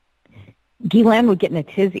 Ghislaine would get in a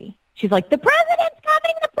tizzy. She's like, the president's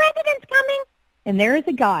coming, the president's coming. And there is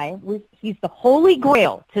a guy, he's the holy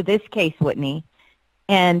grail to this case, Whitney.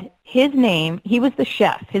 And his name, he was the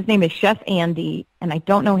chef. His name is Chef Andy, and I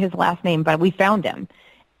don't know his last name, but we found him.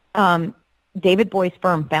 David Boy's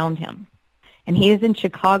firm found him. And he is in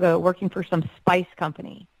Chicago working for some spice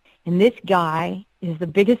company. And this guy is the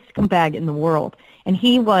biggest scumbag in the world. And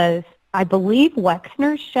he was, I believe,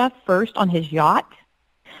 Wexner's chef first on his yacht,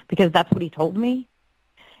 because that's what he told me.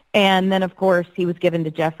 And then, of course, he was given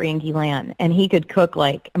to Jeffrey and Ghislaine. And he could cook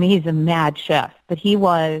he's a mad chef. But he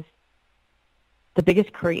was the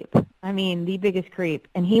biggest creep. The biggest creep.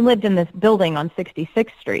 And he lived in this building on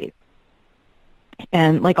 66th Street.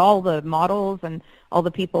 And like all the models and all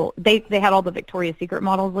the people, they had all the Victoria's Secret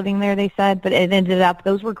models living there, they said, but it ended up,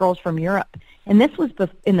 those were girls from Europe. And this was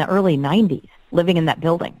in the early 90s, living in that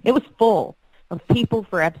building. It was full of people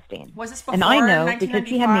for Epstein. Was this before and I know because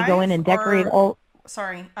he had me go in and decorate all.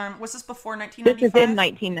 Sorry, was this before 1995? This is in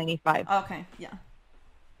 1995. Okay, yeah.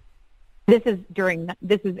 This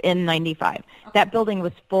is in 95. Okay. That building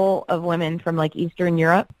was full of women from like Eastern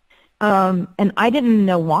Europe. And I didn't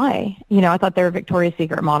know why. I thought they were Victoria's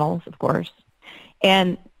Secret models, of course.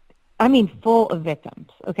 And I mean, full of victims,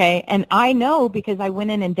 okay? And I know because I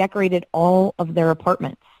went in and decorated all of their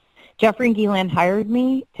apartments. Jeffrey and Ghislaine hired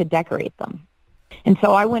me to decorate them. And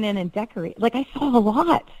so I went in and decorated. Like, I saw a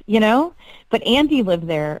lot, But Andy lived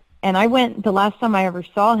there, and the last time I ever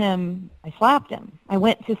saw him, I slapped him. I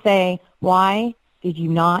went to say, why did you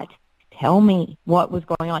not tell me what was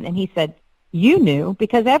going on? And he said, you knew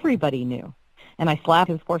because everybody knew. And I slapped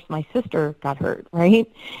him. Of course, my sister got hurt,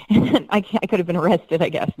 right? And I could have been arrested, I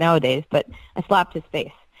guess, nowadays. But I slapped his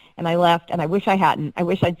face. And I left, and I wish I hadn't. I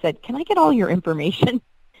wish I'd said, can I get all your information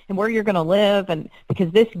and where you're going to live? And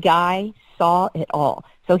because this guy saw it all.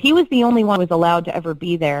 So he was the only one who was allowed to ever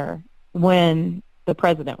be there when the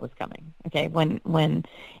president was coming, okay?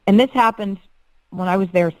 And this happened when I was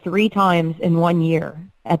there 3 times in 1 year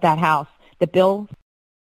at that house. The Bill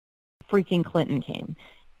freaking Clinton came,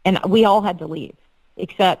 and we all had to leave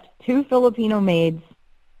except 2 Filipino maids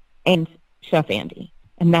and Chef Andy,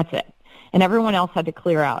 and that's it. And everyone else had to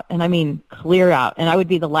clear out, and I mean clear out, and I would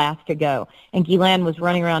be the last to go. And Ghislaine was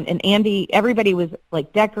running around, and Andy, everybody was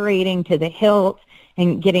like decorating to the hilt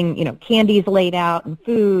and getting, candies laid out and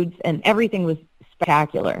foods, and everything was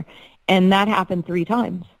spectacular. And that happened 3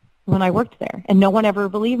 times when I worked there. And no one ever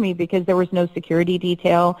believed me because there was no security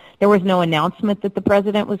detail. There was no announcement that the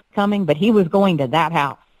president was coming, but he was going to that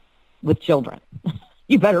house with children.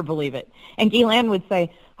 You better believe it. And Ghislaine would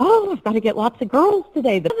say, oh, I've got to get lots of girls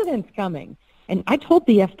today. The president's coming. And I told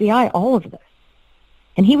the FBI all of this.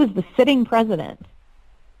 And he was the sitting president.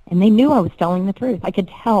 And they knew I was telling the truth. I could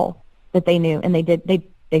tell that they knew. And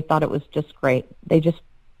they thought it was just great. They just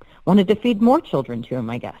wanted to feed more children to him,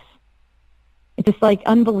 I guess. It's just like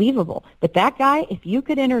unbelievable. But that guy, if you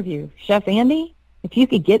could interview Chef Andy, if you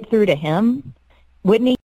could get through to him,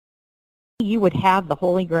 Whitney, you would have the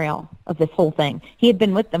holy grail of this whole thing. He had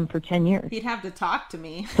been with them for 10 years. He'd have to talk to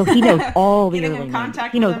me. So he knows all the early names.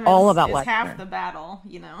 He knows all about Lexner. Lexner. Half the battle,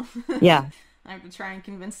 Yeah. I have to try and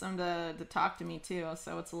convince them to talk to me too,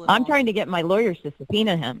 so it's a little... I'm trying to get my lawyers to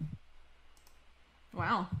subpoena him.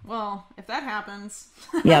 Wow. Well, if that happens...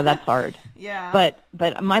 Yeah, that's hard. Yeah. But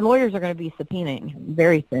my lawyers are going to be subpoenaing him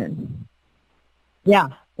very soon. Yeah.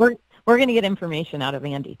 We're going to get information out of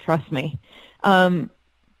Andy, trust me.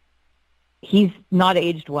 He's not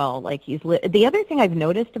aged well. Like the other thing I've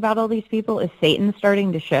noticed about all these people is Satan's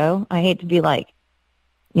starting to show. I hate to be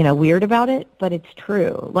weird about it, but it's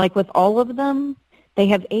true. Like with all of them, they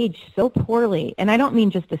have aged so poorly. And I don't mean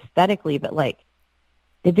just aesthetically, but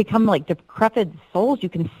they've become like decrepit souls. You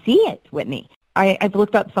can see it, Whitney. I've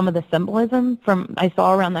looked up some of the symbolism I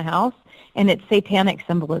saw around the house, and it's satanic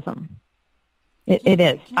symbolism. It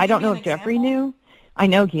is. I don't know if Jeffrey knew. I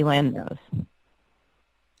know Ghislaine knows.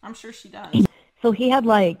 I'm sure she does. So he had he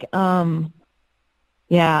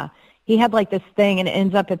had this thing, and it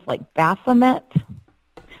ends up it's like Baphomet,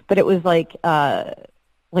 but it was like a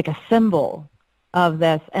symbol of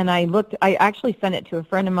this. And I actually sent it to a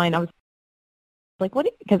friend of mine. I was like, what?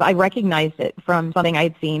 Because I recognized it from something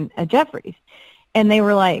I'd seen at Jeffrey's. And they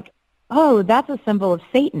were like, oh, that's a symbol of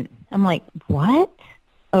Satan. I'm like, what?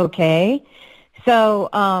 Okay. So,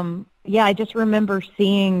 I just remember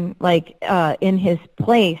seeing, in his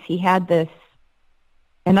place, he had this,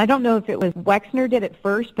 and I don't know if it was Wexner did it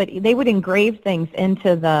first, but they would engrave things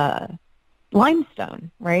into the limestone,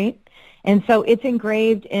 right? And so it's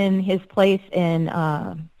engraved in his place in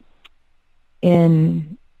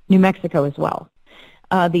New Mexico as well,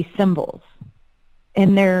 these symbols,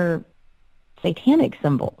 and they're satanic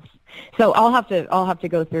symbols. So I'll have to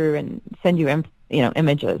go through and send you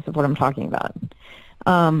images of what I'm talking about.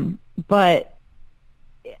 But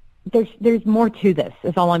there's more to this,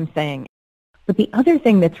 is all I'm saying. But the other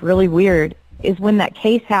thing that's really weird is when that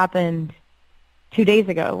case happened 2 days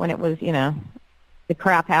ago, when it was, the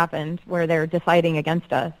crap happened where they're deciding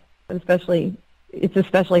against us. It's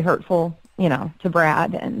especially hurtful, to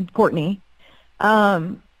Brad and Courtney.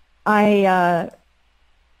 I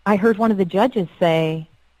heard one of the judges say,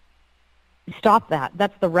 stop that.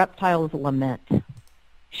 That's the reptile's lament.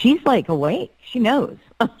 She's awake. She knows.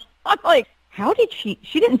 I'm like, how did she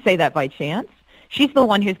didn't say that by chance. She's the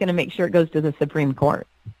one who's going to make sure it goes to the Supreme Court.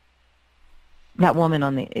 That woman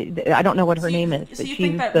on the, I don't know what her name is, So but you she's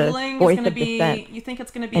think that the ruling is voice going to of be? dissent. You think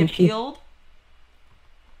it's going to be And appealed?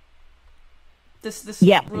 This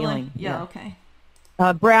yeah, ruling? feeling. Yeah. Okay.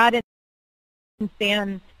 Brad and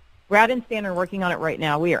Stan are working on it right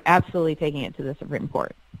now. We are absolutely taking it to the Supreme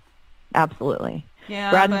Court. Absolutely. Yeah,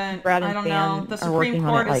 Brad but and I don't Stan know. The are Supreme working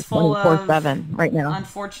Court on it like is full of 24/7 right now.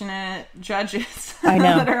 unfortunate judges I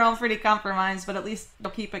know. that are all pretty compromised, but at least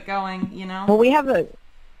they'll keep it going, you know? Well, we have a...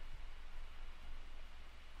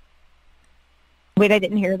 Wait, I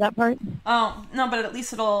didn't hear that part. Oh, no, but at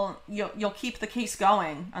least you'll keep the case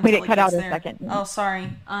going until Wait, it cut gets out a there. second. Oh, sorry.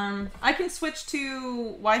 I can switch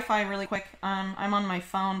to Wi-Fi really quick. I'm on my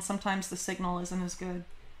phone. Sometimes the signal isn't as good.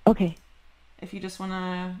 Okay. If you just want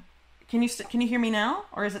to... Can you hear me now,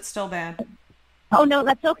 or is it still bad? Oh, no,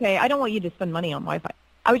 that's okay. I don't want you to spend money on Wi-Fi.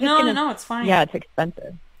 I was just No, it's fine. Yeah, it's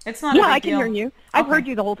expensive. It's not a big I can deal. hear you. I've heard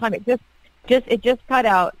you the whole time. It just cut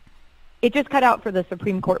out. It just cut out for the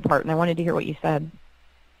Supreme Court part, and I wanted to hear what you said.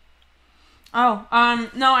 Oh,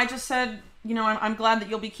 no, I just said, I'm glad that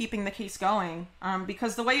you'll be keeping the case going,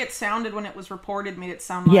 because the way it sounded when it was reported made it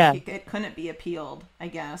sound like it couldn't be appealed, I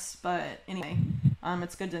guess. But anyway,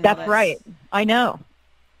 it's good to know that's right. I know.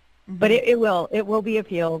 Mm-hmm. But it will be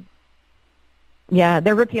appealed. Yeah,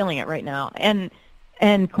 they're repealing it right now.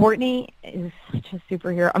 And Courtney is such a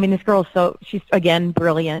superhero. I mean, this girl she's, again,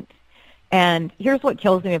 brilliant. And here's what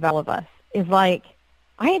kills me about all of us is, like,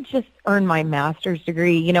 I had just earned my master's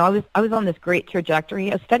degree. I was on this great trajectory.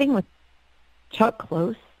 I was studying with Chuck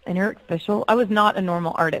Close and Eric Fischel. I was not a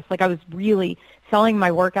normal artist. Like, I was really selling my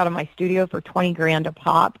work out of my studio for $20,000 a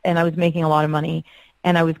pop, and I was making a lot of money,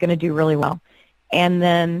 and I was going to do really well. And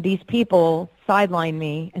then these people sideline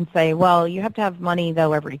me and say, well, you have to have money,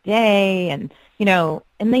 though, every day. And,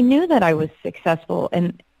 and they knew that I was successful,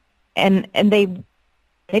 and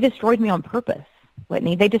they destroyed me on purpose,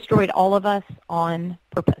 Whitney. They destroyed all of us on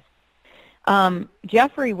purpose.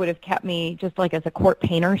 Jeffrey would have kept me just like as a court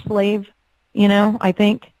painter slave, I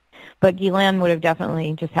think. But Ghislaine would have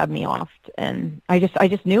definitely just had me off. And I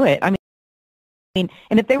just knew it. I mean,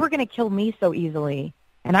 and if they were going to kill me so easily,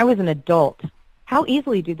 and I was an adult, how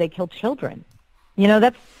easily do they kill children?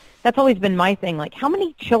 That's always been my thing. Like, how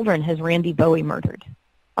many children has Randy Bowie murdered?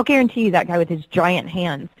 I'll guarantee you that guy with his giant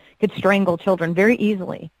hands could strangle children very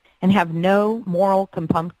easily and have no moral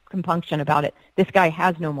compunction about it. This guy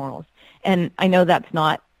has no morals. And I know that's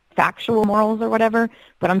not factual morals or whatever,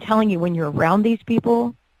 but I'm telling you, when you're around these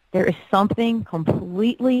people, there is something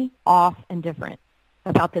completely off and different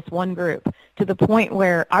about this one group, to the point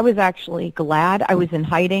where I was actually glad I was in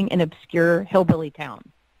hiding in obscure hillbilly towns.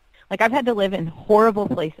 Like, I've had to live in horrible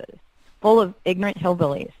places full of ignorant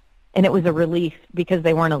hillbillies, and it was a relief because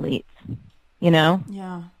they weren't elites,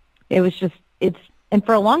 Yeah. It was just, and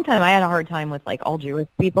for a long time, I had a hard time with, like, all Jewish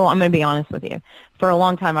people. I'm going to be honest with you. For a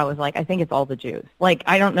long time, I was like, I think it's all the Jews. Like,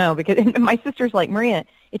 I don't know, because my sister's like, Maria,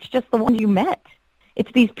 it's just the ones you met.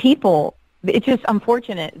 It's these people. It's just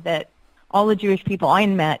unfortunate that all the Jewish people I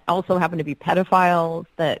met also happen to be pedophiles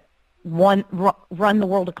that run the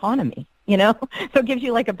world economy, So it gives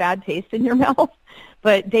you, like, a bad taste in your mouth.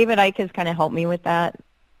 But David Icke has kind of helped me with that.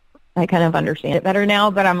 I kind of understand it better now,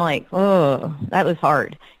 but I'm like, oh, that was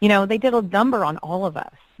hard. They did a number on all of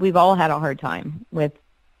us. We've all had a hard time with,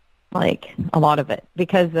 like, a lot of it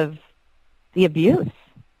because of the abuse,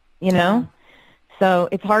 So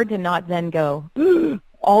it's hard to not then go,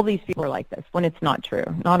 all these people are like this, when it's not true.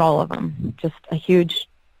 Not all of them. Just a huge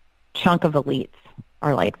chunk of elites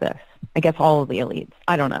are like this. I guess all of the elites.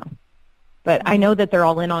 I don't know. But I know that they're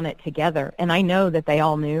all in on it together, and I know that they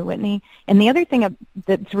all knew, Whitney. And the other thing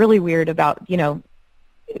that's really weird about,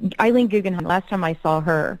 Eileen Guggenheim, last time I saw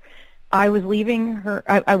her, I was leaving her.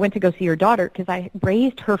 I went to go see her daughter because I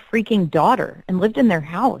raised her freaking daughter and lived in their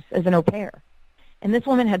house as an au pair. And this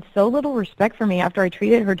woman had so little respect for me after I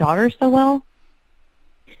treated her daughter so well.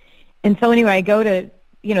 And so anyway, I go to,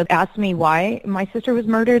 ask me why my sister was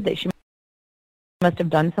murdered, that she must have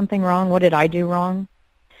done something wrong. What did I do wrong?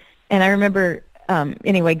 And I remember,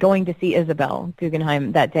 going to see Isabel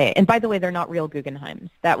Guggenheim that day. And by the way, they're not real Guggenheims.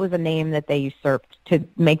 That was a name that they usurped to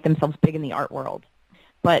make themselves big in the art world.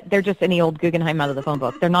 But they're just any old Guggenheim out of the phone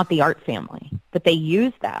book. They're not the art family. But they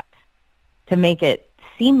use that to make it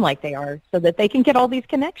seem like they are so that they can get all these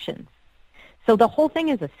connections. So the whole thing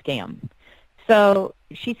is a scam. So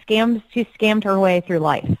she scammed her way through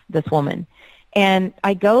life, this woman. And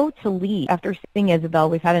I go to leave after seeing Isabel.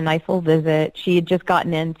 We've had a nice little visit. She had just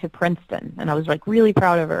gotten into Princeton, and I was, like, really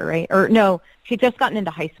proud of her, right? Or no, she'd just gotten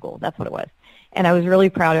into high school. That's what it was. And I was really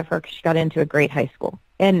proud of her because she got into a great high school.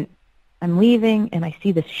 And I'm leaving, and I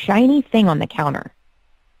see this shiny thing on the counter.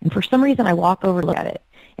 And for some reason, I walk over to look at it.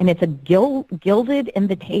 and it's a gilded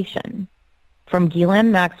invitation from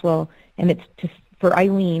Ghislaine Maxwell, and it's for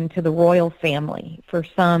Eileen to the royal family for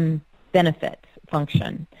some benefit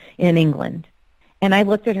function in England. And I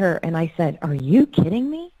looked at her and I said, "Are you kidding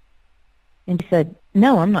me?" And she said,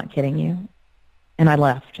 "No, I'm not kidding you." And I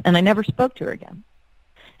left, and I never spoke to her again.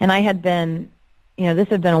 And I had been, this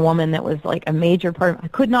had been a woman that was like a major part of, I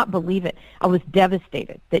could not believe it. I was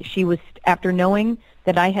devastated that she was, after knowing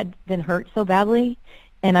that I had been hurt so badly,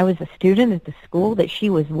 and I was a student at the school, that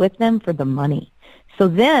she was with them for the money. So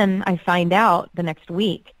then I find out the next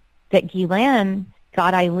week that Ghislaine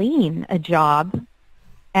got Eileen a job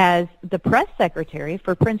as the press secretary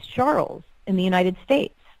for Prince Charles in the United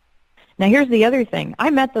States. Now, here's the other thing.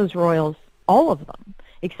 I met those royals, all of them,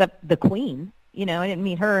 except the Queen. I didn't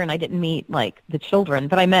meet her, and I didn't meet, like, the children.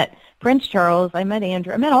 But I met Prince Charles, I met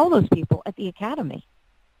Andrew, I met all those people at the Academy.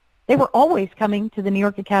 They were always coming to the New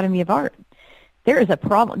York Academy of Art. There is a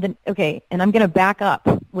problem. Okay, and I'm going to back up.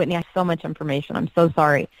 Whitney, I have so much information. I'm so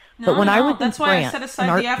sorry. But when I was that's in why France, I set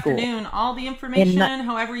aside the afternoon. All the information,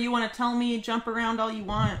 however you want to tell me, jump around all you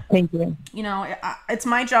want. Thank you. It's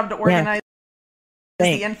my job to organize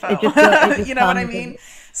the info. It just you know what I mean?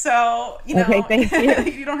 So, okay, thank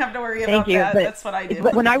you. You don't have to worry about that. That's what I do.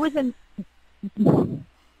 But when I was in,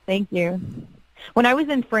 thank you. When I was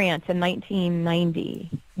in France in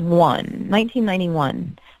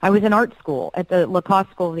 1991, I was in art school at the Lacoste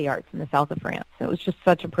School of the Arts in the south of France. It was just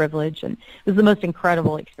such a privilege, and it was the most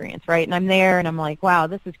incredible experience, right? And I'm there, and I'm like, wow,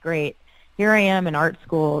 this is great. Here I am in art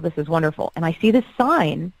school. This is wonderful. And I see this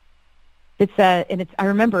sign. I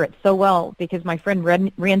remember it so well because my friend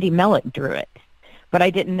Randy Mellick drew it, but I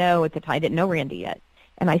didn't know at the time. I didn't know Randy yet.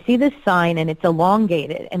 And I see this sign, and it's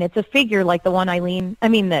elongated, and it's a figure like the one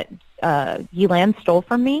that Ghislaine stole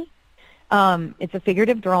from me. It's a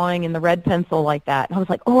figurative drawing in the red pencil like that. And I was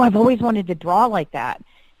like, oh, I've always wanted to draw like that.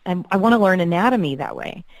 And I want to learn anatomy that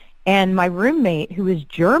way. And my roommate, who is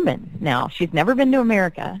German now, she's never been to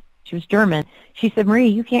America. She was German. She said, Marie,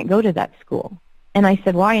 you can't go to that school. And I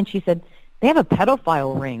said, why? And she said, they have a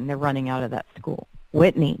pedophile ring they're running out of that school.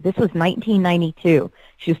 Whitney, this was 1992.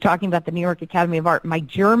 She was talking about the New York Academy of Art. My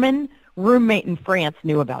German roommate in France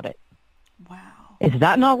knew about it. Wow. Is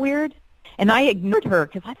that not weird? And I ignored her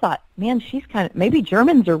because I thought, man, she's maybe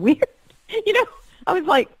Germans are weird. I was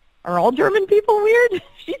like, are all German people weird?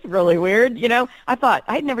 She's really weird. I thought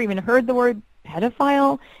I'd never even heard the word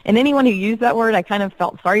pedophile. And anyone who used that word, I kind of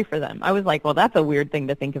felt sorry for them. I was like, well, that's a weird thing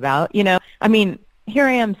to think about. Here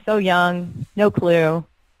I am so young, no clue.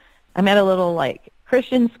 I'm at a little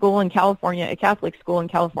Christian school in California, a Catholic school in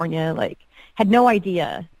California, had no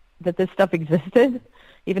idea that this stuff existed,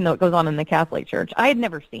 even though it goes on in the Catholic Church. I had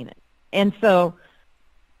never seen it. And so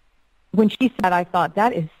when she said, I thought,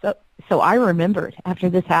 that is so I remembered after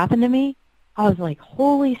this happened to me, I was like,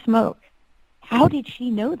 holy smoke, how did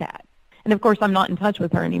she know that? And, of course, I'm not in touch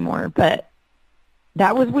with her anymore, but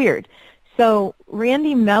that was weird. So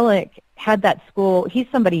Randy Mellick had that school. He's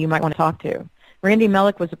somebody you might want to talk to. Randy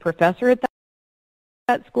Mellick was a professor at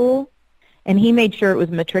that school, and he made sure it was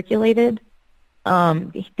matriculated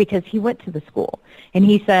because he went to the school. And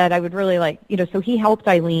he said, I would really so he helped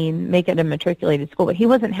Eileen make it a matriculated school, but he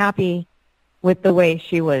wasn't happy with the way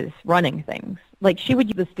she was running things. She would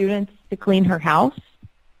use the students to clean her house.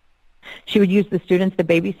 She would use the students to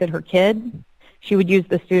babysit her kid. She would use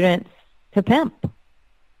the students to pimp.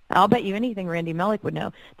 I'll bet you anything Randy Mellick would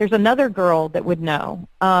know. There's another girl that would know.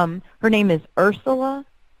 Her name is Ursula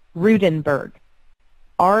Rudenberg.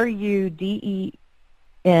 Rudenburg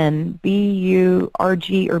or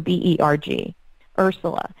Berg.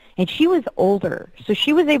 Ursula. And she was older, so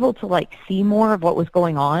she was able to see more of what was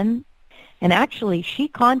going on. And actually, she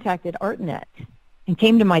contacted ArtNet and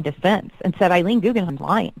came to my defense and said, Eileen Guggenheim's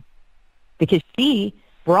lying, because she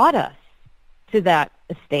brought us to that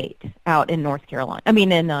estate out in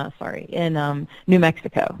in New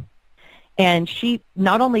Mexico. And she,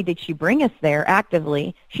 not only did she bring us there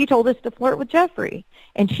actively, she told us to flirt with Jeffrey.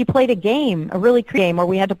 And she played a game, a really creepy game, where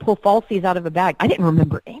we had to pull falsies out of a bag. I didn't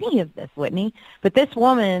remember any of this, Whitney. But this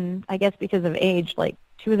woman, I guess because of age,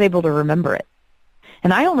 she was able to remember it.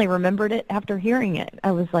 And I only remembered it after hearing it.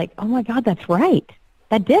 I was like, oh, my God, that's right.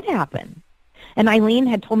 That did happen. And Eileen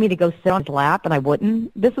had told me to go sit on his lap, and I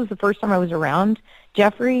wouldn't. This was the first time I was around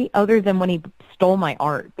Jeffrey, other than when he stole my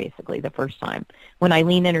art, basically, the first time, when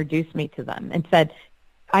Eileen introduced me to them and said,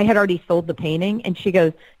 I had already sold the painting. And she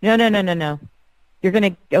goes, no. You're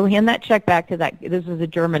going to go hand that check back to that. This was a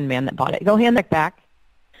German man that bought it. Go hand that back.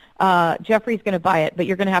 Jeffrey's going to buy it, but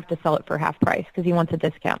you're going to have to sell it for half price because he wants a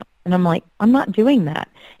discount. And I'm like, I'm not doing that.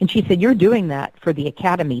 And she said, you're doing that for the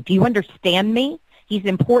Academy. Do you understand me? He's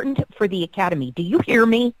important for the academy. Do you hear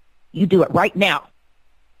me? You do it right now.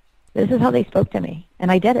 This is how they spoke to me, and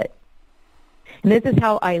I did it. And this is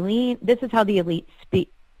how the elite speak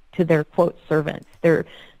to their, quote, servants. They're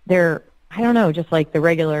I don't know, just like the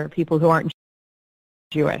regular people who aren't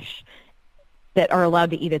Jewish that are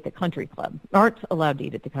allowed to eat at the country club. Aren't allowed to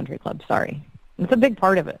eat at the country club, sorry. It's a big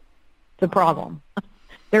part of it. It's a problem.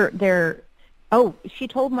 She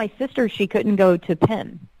told my sister she couldn't go to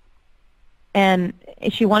Penn. And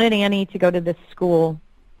she wanted Annie to go to this school.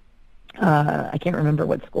 I can't remember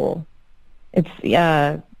what school. It's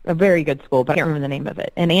a very good school, but I can't remember the name of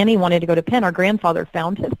it. And Annie wanted to go to Penn. Our grandfather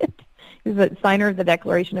founded it. He was a signer of the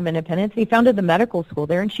Declaration of Independence. He founded the medical school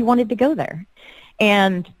there, and she wanted to go there.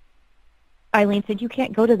 And Eileen said, you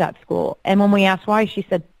can't go to that school. And when we asked why, she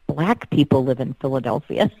said, black people live in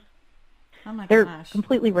Philadelphia. Oh, my They're gosh.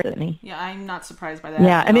 completely racist. Yeah, I'm not surprised by that.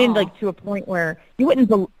 Yeah, I mean, all. like, to a point where you wouldn't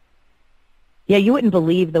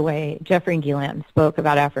believe the way Jeffrey and Gillan spoke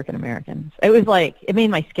about African Americans. It was like, it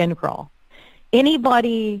made my skin crawl.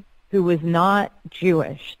 Anybody who was not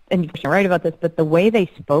Jewish, and you're right about this, but the way they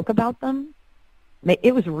spoke about them,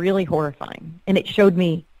 it was really horrifying. And it showed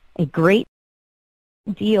me a great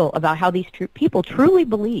deal about how these people truly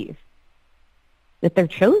believe that they're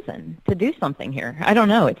chosen to do something here. I don't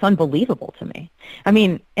know. It's unbelievable to me. I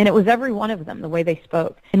mean, and it was every one of them, the way they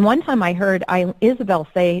spoke. And one time I heard Isabel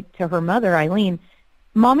say to her mother, Eileen,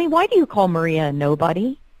 Mommy, why do you call Maria a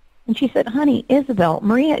nobody? And she said, honey, Isabel,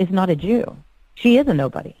 Maria is not a Jew. She is a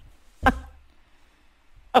nobody.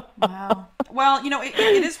 Wow. Well,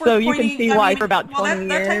 it is worth so pointing. You can see why for about 20 years.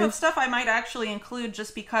 That type of stuff I might actually include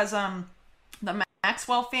just because the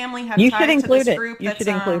Maxwell family had you ties should include to this it. group. You that's, should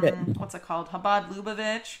include it. What's it called? Chabad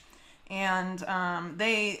Lubavitch. And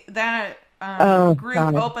group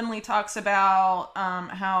God. openly talks about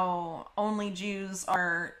how only Jews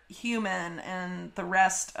are human and the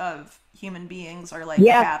rest of human beings are like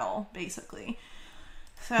cattle, basically.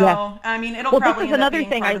 So, I mean, it'll probably end up being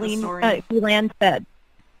part of the story. Gillan said.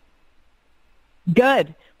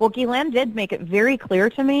 Good. Well, Gillan did make it very clear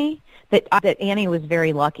to me that Annie was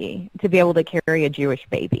very lucky to be able to carry a Jewish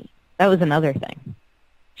baby. That was another thing.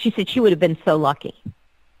 She said she would have been so lucky.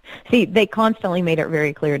 See, they constantly made it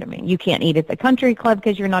very clear to me. You can't eat at the country club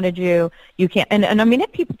because you're not a Jew. You can't. And I mean,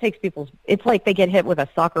 it's like they get hit with a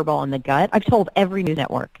soccer ball in the gut. I've told every news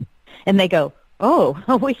network. And they go, oh,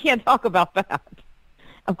 we can't talk about that.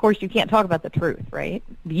 Of course, you can't talk about the truth, right?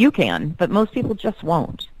 You can, but most people just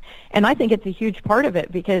won't. And I think it's a huge part of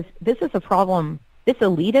it because this is a problem. This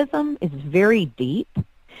elitism is very deep.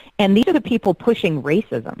 And these are the people pushing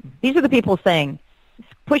racism. These are the people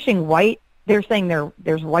pushing white. They're saying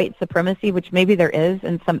there's white supremacy, which maybe there is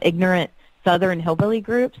in some ignorant Southern hillbilly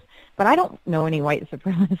groups. But I don't know any white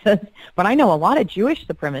supremacists. But I know a lot of Jewish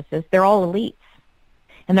supremacists. They're all elites.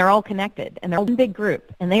 And they're all connected. And they're one big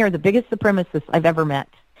group. And they are the biggest supremacists I've ever met.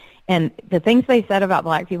 And the things they said about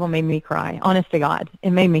black people made me cry. Honest to God,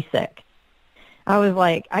 it made me sick. I was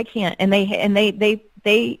like, I can't. And they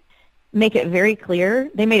make it very clear.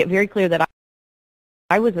 They made it very clear that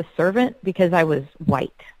I was a servant because I was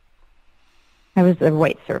white. I was a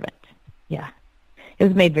white servant. Yeah, it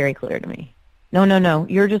was made very clear to me. No,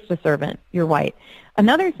 you're just a servant. You're white.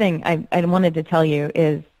 Another thing I wanted to tell you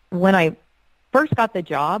is when I first got the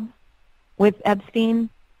job with Epstein,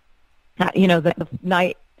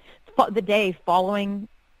 the day following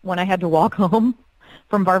when I had to walk home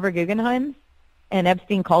from Barbara Guggenheim's, and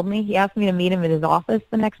Epstein called me. He asked me to meet him at his office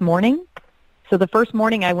the next morning. So the first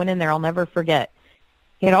morning I went in there, I'll never forget.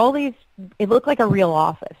 He had all these, it looked like a real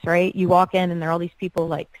office, right? You walk in and there are all these people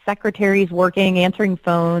like secretaries working, answering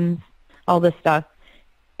phones, all this stuff.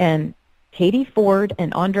 And Katie Ford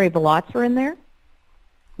and Andre Balazs were in there.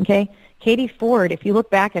 Okay? Katie Ford, if you look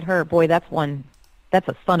back at her, boy, that's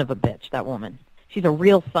a son of a bitch, that woman. She's a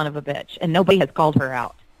real son of a bitch, and nobody has called her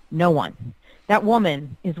out. No one. That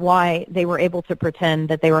woman is why they were able to pretend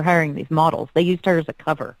that they were hiring these models. They used her as a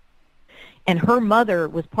cover. And her mother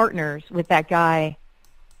was partners with that guy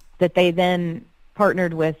that they then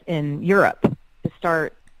partnered with in Europe to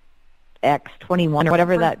start X21 or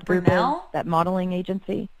whatever that group is, that modeling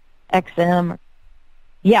agency, XM.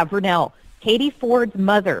 Yeah, Brunel. Katie Ford's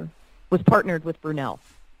mother was partnered with Brunel.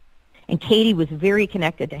 And Katie was very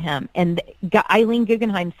connected to him. And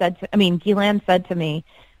Gillan said to me,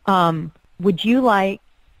 would you like,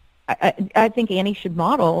 I think Annie should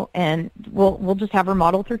model, and we'll just have her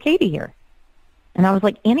model through Katie here. And I was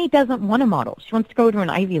like, Annie doesn't want to model. She wants to go to an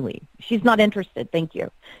Ivy League. She's not interested, thank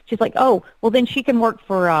you. She's like, oh, well, then she can work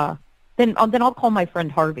for, then I'll call my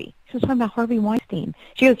friend Harvey. She was talking about Harvey Weinstein.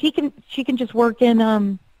 She goes, she can just work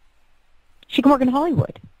in, she can work in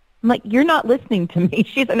Hollywood. I'm like, you're not listening to me.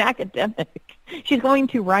 She's an academic. She's going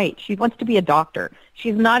to write. She wants to be a doctor.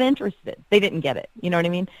 She's not interested. They didn't get it. You know what I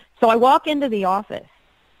mean? So I walk into the office,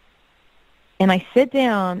 and I sit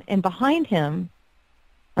down, and behind him,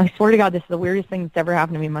 I swear to God, this is the weirdest thing that's ever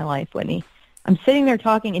happened to me in my life, Whitney. I'm sitting there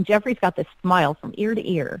talking, and Jeffrey's got this smile from ear to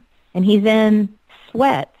ear, and he's in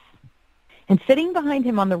sweats. And sitting behind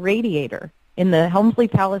him on the radiator in the Helmsley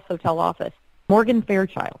Palace Hotel office, Morgan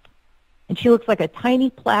Fairchild. And she looks like a tiny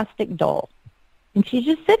plastic doll. And she's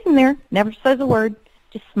just sitting there, never says a word,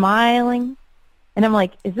 just smiling. And I'm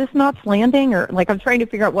like, is this Knots Landing? Or, like, I'm trying to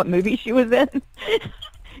figure out what movie she was in.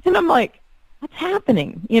 And I'm like, what's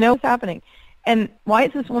happening? You know, what's happening? And why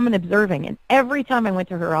is this woman observing? And every time I went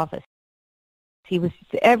to her office,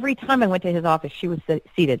 every time I went to his office, she was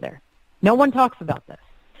seated there. No one talks about this.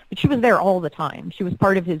 But she was there all the time. She was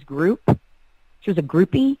part of his group. She was a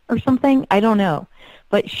groupie or something. I don't know.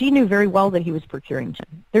 But she knew very well that he was procuring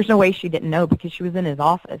gin. There's no way she didn't know because she was in his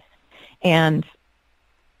office. And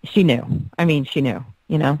she knew. I mean, she knew,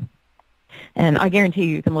 you know. And I guarantee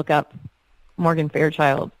you can look up Morgan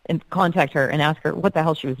Fairchild and contact her and ask her what the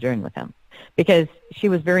hell she was doing with him. Because she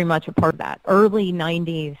was very much a part of that. Early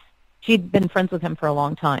 90s, she'd been friends with him for a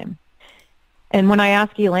long time. And when I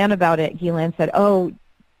asked Ghislaine about it, Ghislaine said, oh,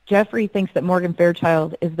 Jeffrey thinks that Morgan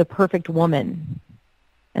Fairchild is the perfect woman.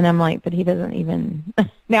 And I'm like, but he doesn't even,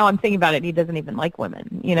 now I'm thinking about it, he doesn't even like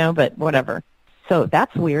women, you know, but whatever. So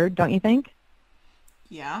that's weird, don't you think?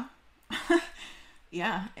 Yeah.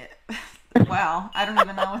 Yeah. Wow. I don't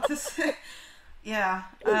even know what to say. Yeah.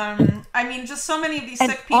 I mean, just so many of these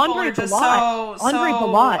sick people Andre are just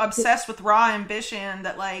Bilott, so obsessed with raw ambition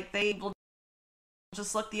that, like, they will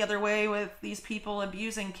just look the other way with these people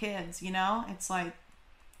abusing kids, you know? It's like,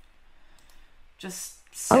 just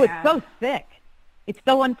sad. Oh, it's so sick. It's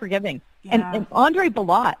so unforgiving. Yeah. And Andre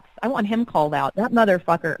Bilott, I want him called out. That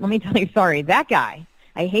motherfucker, let me tell you, sorry, that guy,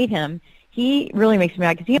 I hate him. He really makes me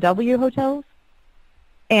mad because he had W hotels.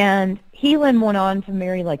 And Helen went on to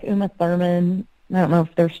marry, like, Uma Thurman. I don't know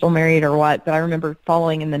if they're still married or what, but I remember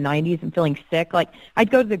following in the 90s and feeling sick. Like,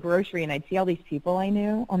 I'd go to the grocery and I'd see all these people I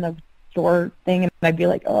knew on the store thing, and I'd be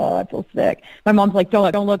like, oh, I feel sick. My mom's like,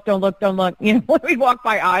 don't look. You know, when we'd walk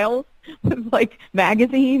by aisles with, like,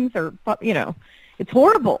 magazines or, you know, it's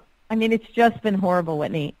horrible. I mean, it's just been horrible,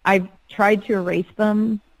 Whitney. I've tried to erase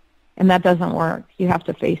them, and that doesn't work. You have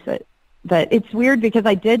to face it. But it's weird because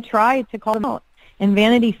I did try to call them out. And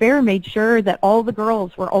Vanity Fair made sure that all the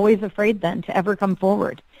girls were always afraid then to ever come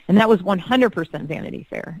forward. And that was 100% Vanity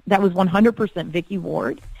Fair. That was 100% Vicky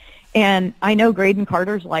Ward. And I know Graydon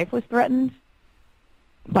Carter's life was threatened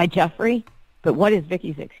by Jeffrey, but what is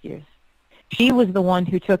Vicky's excuse? She was the one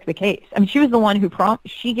who took the case. I mean, she was the one who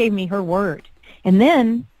she gave me her word. And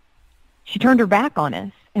then she turned her back on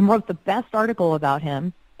us and wrote the best article about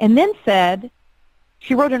him, and then said,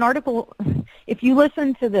 she wrote an article, if you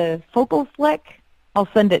listen to the Focal Flick, I'll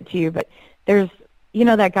send it to you, but there's, you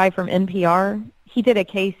know, that guy from NPR, he did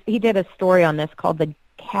a story on this called The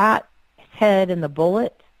Cat's Head and the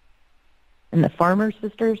Bullet and the Farmer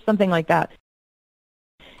Sisters, something like that.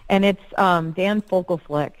 And it's Dan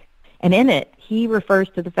Fogelflick. And in it, he refers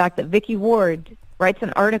to the fact that Vicky Ward writes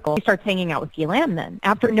an article. He starts hanging out with Ghislaine then,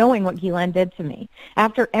 after knowing what Ghislaine did to me,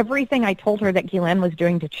 after everything I told her that Ghislaine was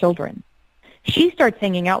doing to children. She starts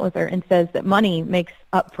hanging out with her and says that money makes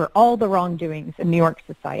up for all the wrongdoings in New York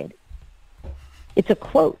society. It's a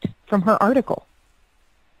quote from her article.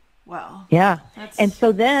 Wow. Yeah. And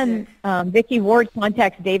so then Vicky Ward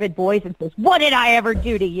contacts David Boies and says, what did I ever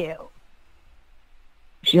do to you?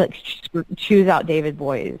 She, like, chews out David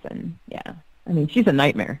Boies, and, yeah. I mean, she's a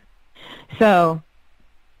nightmare. So,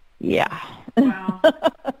 yeah. Wow.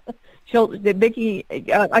 Vicky,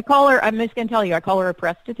 I call her, I'm just going to tell you, I call her a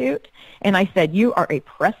prostitute. And I said, you are a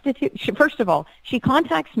prostitute? First of all, she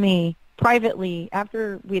contacts me privately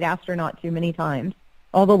after we'd asked her not to many times.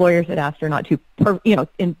 All the lawyers had asked her not to,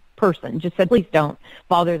 in person, just said, please don't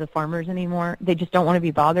bother the farmers anymore. They just don't want to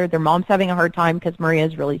be bothered. Their mom's having a hard time because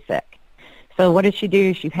Maria's really sick. So what does she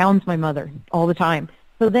do? She hounds my mother all the time.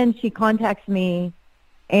 So then she contacts me,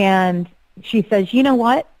 and she says, you know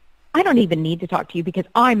what? I don't even need to talk to you because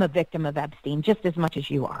I'm a victim of Epstein just as much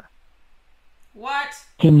as you are. What?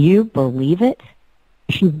 Can you believe it?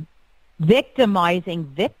 She's victimizing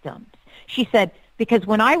victims. She said, because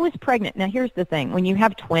when I was pregnant, now here's the thing, when you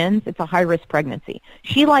have twins, it's a high-risk pregnancy.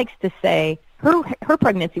 She likes to say her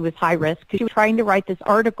pregnancy was high risk because she was trying to write this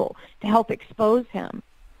article to help expose him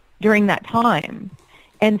during that time.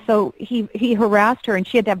 And so he harassed her, and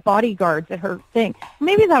she had to have bodyguards at her thing.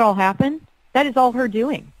 Maybe that all happened. That is all her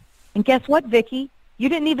doing. And guess what, Vicky? You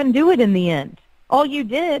didn't even do it in the end. All you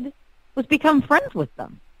did was become friends with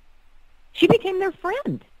them. She became their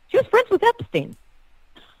friend. She was friends with Epstein.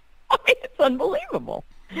 I mean, it's unbelievable.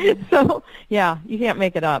 So, yeah, you can't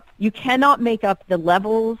make it up. You cannot make up the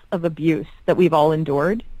levels of abuse that we've all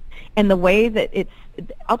endured and the way that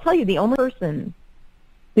I'll tell you, the only person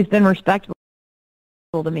who's been respectable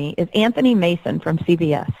to me is Anthony Mason from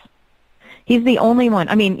CBS. He's the only one.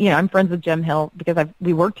 I mean, I'm friends with Jim Hill because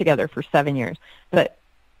we worked together for 7 years.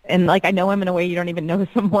 And I know him in a way you don't even know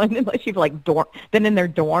someone unless you've been in their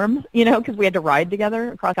dorm, because we had to ride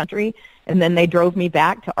together across country, and then they drove me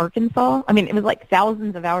back to Arkansas. I mean, it was like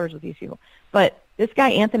thousands of hours with these people. But this guy,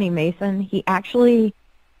 Anthony Mason, he's actually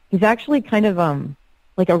kind of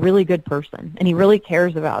like a really good person, and he really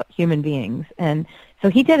cares about human beings. And so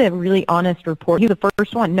he did a really honest report. He was the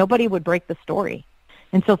first one. Nobody would break the story.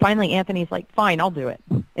 And so finally Anthony's like, fine, I'll do it.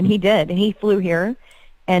 And he did. And he flew here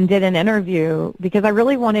and did an interview because I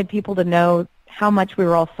really wanted people to know how much we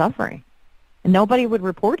were all suffering. And nobody would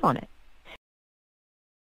report on it.